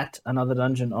are at Another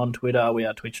Dungeon on Twitter. We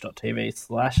are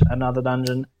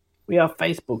twitch.tv/anotherdungeon. We are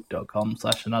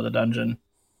facebook.com/anotherdungeon.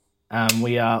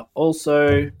 We are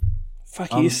also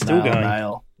Fuck, on he's still Snail going.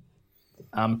 Mail.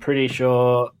 I'm pretty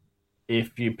sure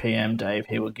if you PM Dave,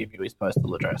 he will give you his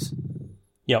postal address.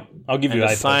 Yep, I'll give you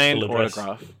And a a signed postal address.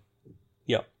 autograph.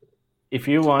 Yep. If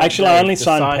you want, Actually, I Dave only to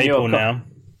sign your people now.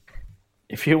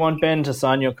 If you want Ben to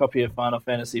sign your copy of Final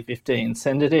Fantasy 15,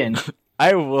 send it in.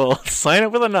 I will sign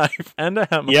it with a knife and a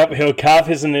hammer. Yep, he'll carve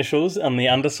his initials on the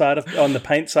underside on the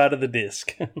paint side of the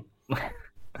disc.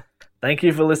 Thank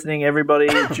you for listening, everybody.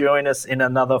 Join us in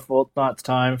another fortnight's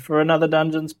time for another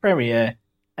Dungeons premiere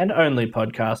and only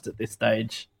podcast at this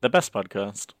stage. The best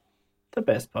podcast. The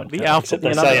best podcast. The alpha. Except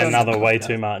they Another say Dungeons another way podcast.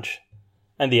 too much.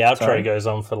 And the outro Sorry? goes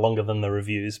on for longer than the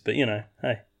reviews, but you know,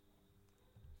 hey.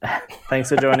 Thanks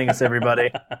for joining us, everybody.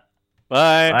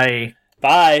 Bye. Bye.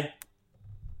 Bye!